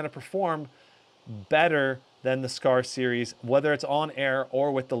 this is gonna perform better than the Scar series, whether it's on air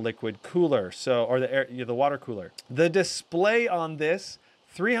or with the liquid cooler, or the water cooler. The display on this,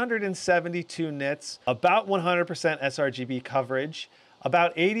 372 nits, about 100% sRGB coverage,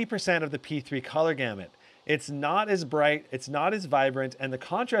 about 80% of the P3 color gamut. It's not as bright, it's not as vibrant, and the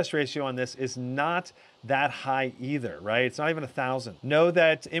contrast ratio on this is not that high either, right? It's not even 1,000. Know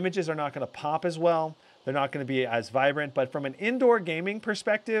that images are not gonna pop as well, they're not gonna be as vibrant, but from an indoor gaming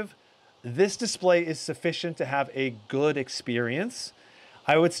perspective, this display is sufficient to have a good experience.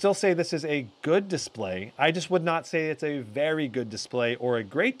 I would still say this is a good display. I just would not say it's a very good display or a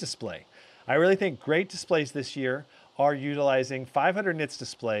great display. I really think great displays this year are utilizing 500 nits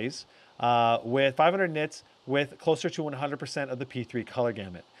displays with 500 nits with closer to 100% of the P3 color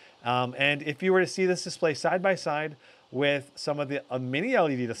gamut. And if you were to see this display side by side with some of the mini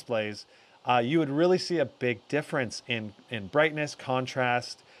LED displays, you would really see a big difference in brightness,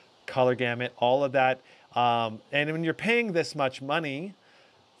 contrast, color gamut, all of that. And when you're paying this much money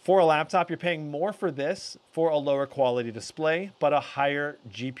for a laptop, you're paying more for this for a lower quality display, but a higher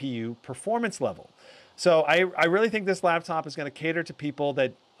GPU performance level. So I really think this laptop is going to cater to people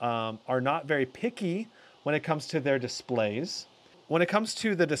that are not very picky when it comes to their displays. When it comes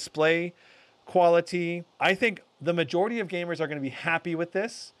to the display quality, I think the majority of gamers are going to be happy with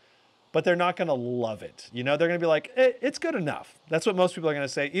this, but they're not going to love it. You know, they're going to be like, it's good enough. That's what most people are going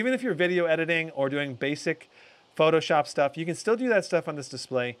to say. Even if you're video editing or doing basic Photoshop stuff, you can still do that stuff on this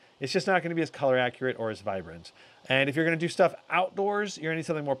display. It's just not going to be as color accurate or as vibrant. And if you're going to do stuff outdoors, you're going to need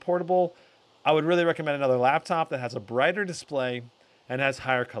something more portable. I would really recommend another laptop that has a brighter display and has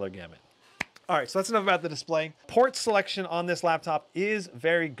higher color gamut. All right, so that's enough about the display. Port selection on this laptop is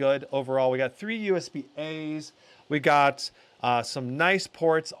very good overall. We got 3 USB-As. We got some nice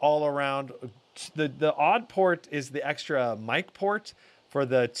ports all around. The odd port is the extra mic port for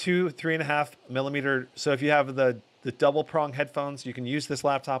the 3.5 millimeter. So if you have the double prong headphones, you can use this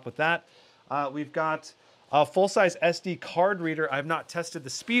laptop with that. We've got a full-size SD card reader. I've not tested the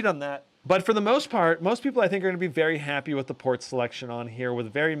speed on that, but for the most part, most people I think are going to be very happy with the port selection on here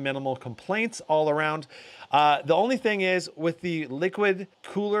with very minimal complaints all around. The only thing is with the liquid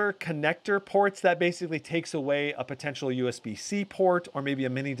cooler connector ports, that basically takes away a potential USB-C port or maybe a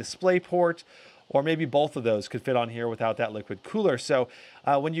mini display port, or maybe both of those could fit on here without that liquid cooler. So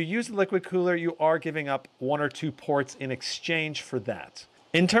when you use the liquid cooler, you are giving up 1 or 2 ports in exchange for that.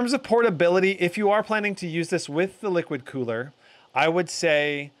 In terms of portability, if you are planning to use this with the liquid cooler, I would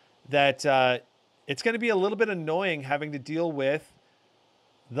say that it's going to be a little bit annoying having to deal with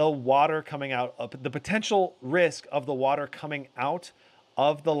the water coming out, the potential risk of the water coming out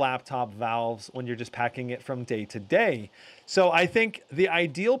of the laptop valves when you're just packing it from day to day. So I think the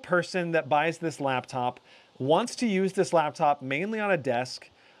ideal person that buys this laptop wants to use this laptop mainly on a desk.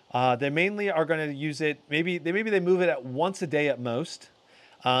 They mainly are going to use it, maybe they move it at once a day at most.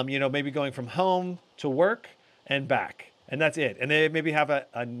 You know, maybe going from home to work and back, and that's it. And they maybe have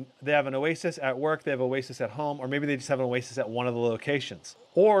they have an Oasis at work, they have Oasis at home, or maybe they just have an Oasis at one of the locations.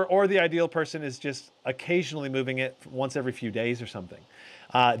 Or the ideal person is just occasionally moving it once every few days or something.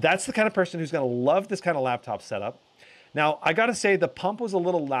 That's the kind of person who's going to love this kind of laptop setup. Now, I got to say the pump was a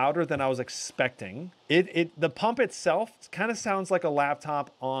little louder than I was expecting. The pump itself kind of sounds like a laptop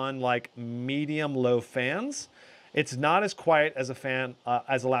on like medium low fans. It's not as quiet as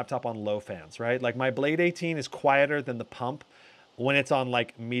a laptop on low fans, right? Like my Blade 18 is quieter than the pump when it's on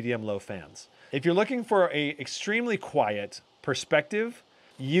like medium low fans. If you're looking for a extremely quiet perspective,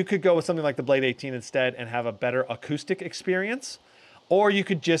 you could go with something like the Blade 18 instead and have a better acoustic experience. Or you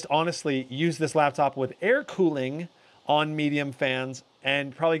could just honestly use this laptop with air cooling on medium fans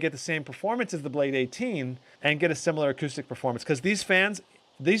and probably get the same performance as the Blade 18 and get a similar acoustic performance. Because these fans,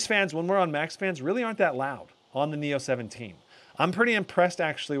 when we're on max fans, really aren't that loud. on the Neo 17. I'm pretty impressed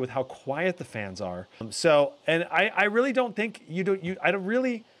actually with how quiet the fans are. And I really don't think I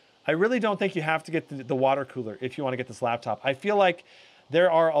really don't think you have to get the water cooler if you want to get this laptop. I feel like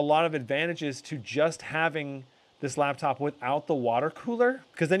there are a lot of advantages to just having this laptop without the water cooler,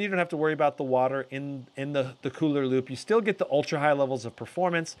 because then you don't have to worry about the water in the cooler loop. You still get the ultra high levels of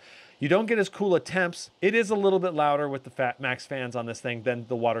performance. You don't get as cool a temps. It is a little bit louder with the max fans on this thing than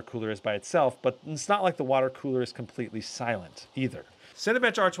the water cooler is by itself, but it's not like the water cooler is completely silent either.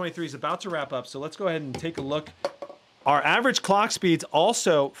 Cinebench R23 is about to wrap up, so let's go ahead and take a look. Our average clock speed's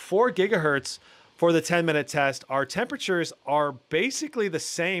also 4 gigahertz for the 10-minute test. Our temperatures are basically the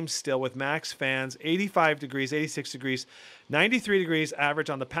same still with max fans, 85 degrees, 86 degrees, 93 degrees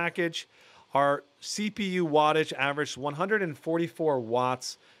average on the package. Our CPU wattage averaged 144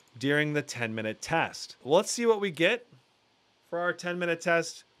 watts during the 10-minute test. Let's see what we get for our 10-minute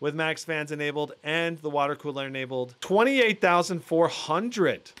test with max fans enabled and the water cooler enabled.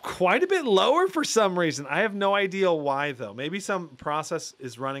 28,400. Quite a bit lower for some reason. I have no idea why though. Maybe some process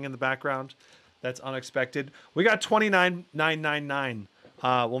is running in the background. That's unexpected. We got 29,999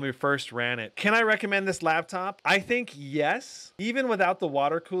 when we first ran it. Can I recommend this laptop? I think yes. Even without the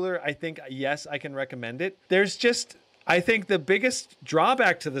water cooler, I think yes, I can recommend it. There's just, I think the biggest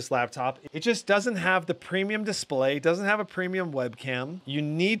drawback to this laptop, it just doesn't have the premium display, doesn't have a premium webcam. You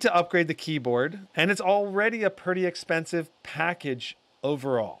need to upgrade the keyboard, and it's already a pretty expensive package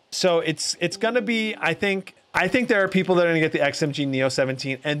overall. So it's gonna be, I think there are people that are going to get the XMG Neo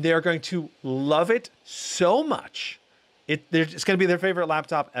 17 and they're going to love it so much. It's going to be their favorite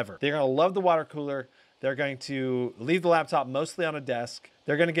laptop ever. They're going to love the water cooler. They're going to leave the laptop mostly on a desk.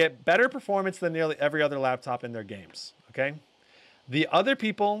 They're going to get better performance than nearly every other laptop in their games. Okay. The other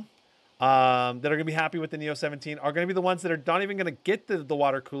people that are going to be happy with the Neo 17 are going to be the ones that are not even going to get the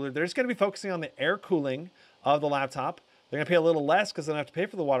water cooler. They're just going to be focusing on the air cooling of the laptop. They're going to pay a little less because they don't have to pay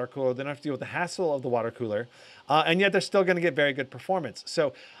for the water cooler. They don't have to deal with the hassle of the water cooler. And yet they're still going to get very good performance.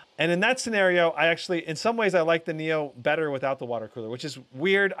 So, and in that scenario, I actually, in some ways, I like the Neo better without the water cooler, which is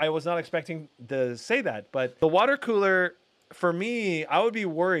weird. I was not expecting to say that. But the water cooler, for me, I would be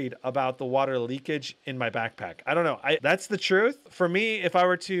worried about the water leakage in my backpack. I don't know. That's the truth. For me, if I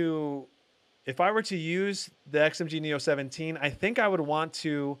were to use the XMG Neo 17, I think I would want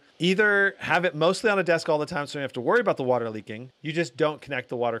to either have it mostly on a desk all the time so you don't have to worry about the water leaking. You just don't connect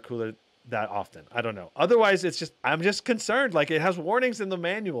the water cooler that often. I don't know. Otherwise, I'm just concerned. Like, it has warnings in the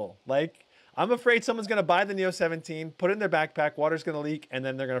manual. Like, I'm afraid someone's going to buy the Neo 17, put it in their backpack, water's going to leak, and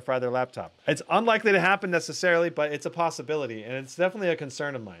then they're going to fry their laptop. It's unlikely to happen necessarily, but it's a possibility, and it's definitely a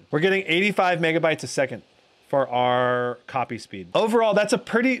concern of mine. We're getting 85 megabytes a second for our copy speed. Overall, that's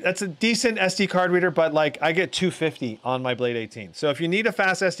a decent SD card reader, but like I get 250 on my Blade 18. So if you need a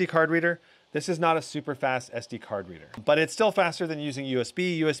fast SD card reader, this is not a super fast SD card reader, but it's still faster than using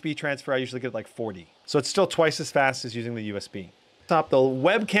USB. USB transfer, I usually get like 40. So it's still twice as fast as using the USB. The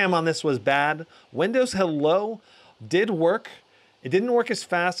webcam on this was bad. Windows Hello did work. It didn't work as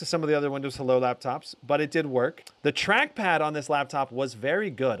fast as some of the other Windows Hello laptops, but it did work. The trackpad on this laptop was very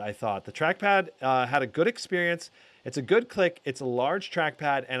good, I thought. The trackpad had a good experience. It's a good click. It's a large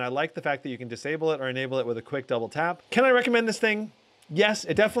trackpad, and I like the fact that you can disable it or enable it with a quick double tap. Can I recommend this thing? Yes,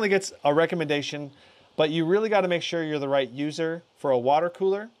 it definitely gets a recommendation, but you really got to make sure you're the right user for a water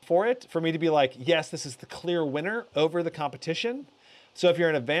cooler for it, for me to be like, yes, this is the clear winner over the competition. So if you're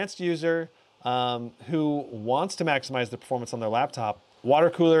an advanced user, who wants to maximize the performance on their laptop, water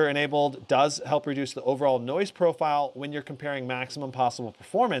cooler enabled does help reduce the overall noise profile when you're comparing maximum possible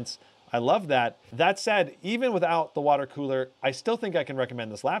performance. I love that. That said, even without the water cooler, I still think I can recommend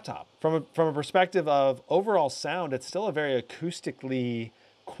this laptop. From a perspective of overall sound, it's still a very acoustically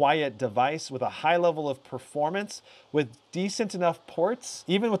quiet device with a high level of performance with decent enough ports,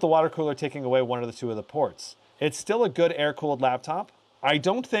 even with the water cooler taking away one or the two of the ports. It's still a good air-cooled laptop. I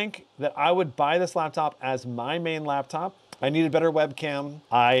don't think that I would buy this laptop as my main laptop. I need a better webcam.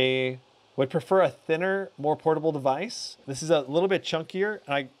 I would prefer a thinner, more portable device. This is a little bit chunkier,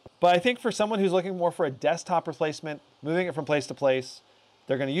 but I think for someone who's looking more for a desktop replacement, moving it from place to place,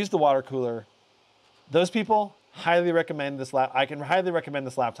 they're going to use the water cooler. Those people, highly recommend this I can highly recommend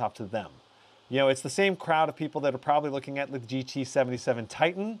this laptop to them. You know, it's the same crowd of people that are probably looking at the GT77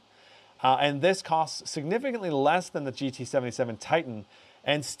 Titan. And this costs significantly less than the GT77 Titan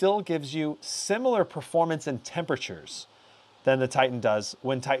and still gives you similar performance and temperatures than the Titan does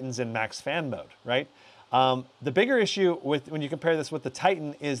when Titan's in max fan mode, right? The bigger issue when you compare this with the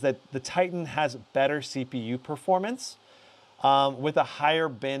Titan is that the Titan has better CPU performance with a higher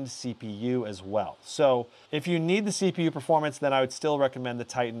bin CPU as well. So if you need the CPU performance, then I would still recommend the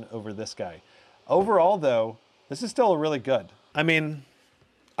Titan over this guy. Overall though, This is still really good. I mean,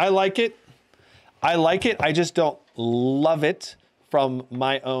 I like it. I just don't love it from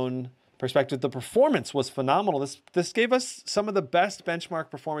my own perspective. The performance was phenomenal. This gave us some of the best benchmark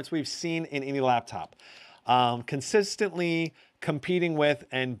performance we've seen in any laptop. Consistently competing with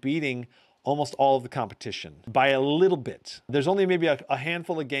and beating almost all of the competition by a little bit. There's only maybe a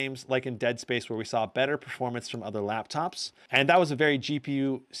handful of games like in Dead Space where we saw better performance from other laptops. And that was a very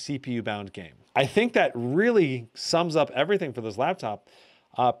GPU, CPU bound game. I think that really sums up everything for this laptop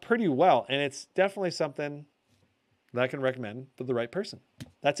pretty well. And it's definitely something that I can recommend for the right person.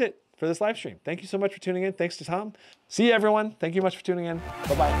 That's it for this live stream. Thank you so much for tuning in. Thanks to Tom. See you everyone. Thank you much for tuning in.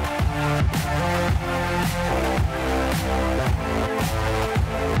 Bye-bye.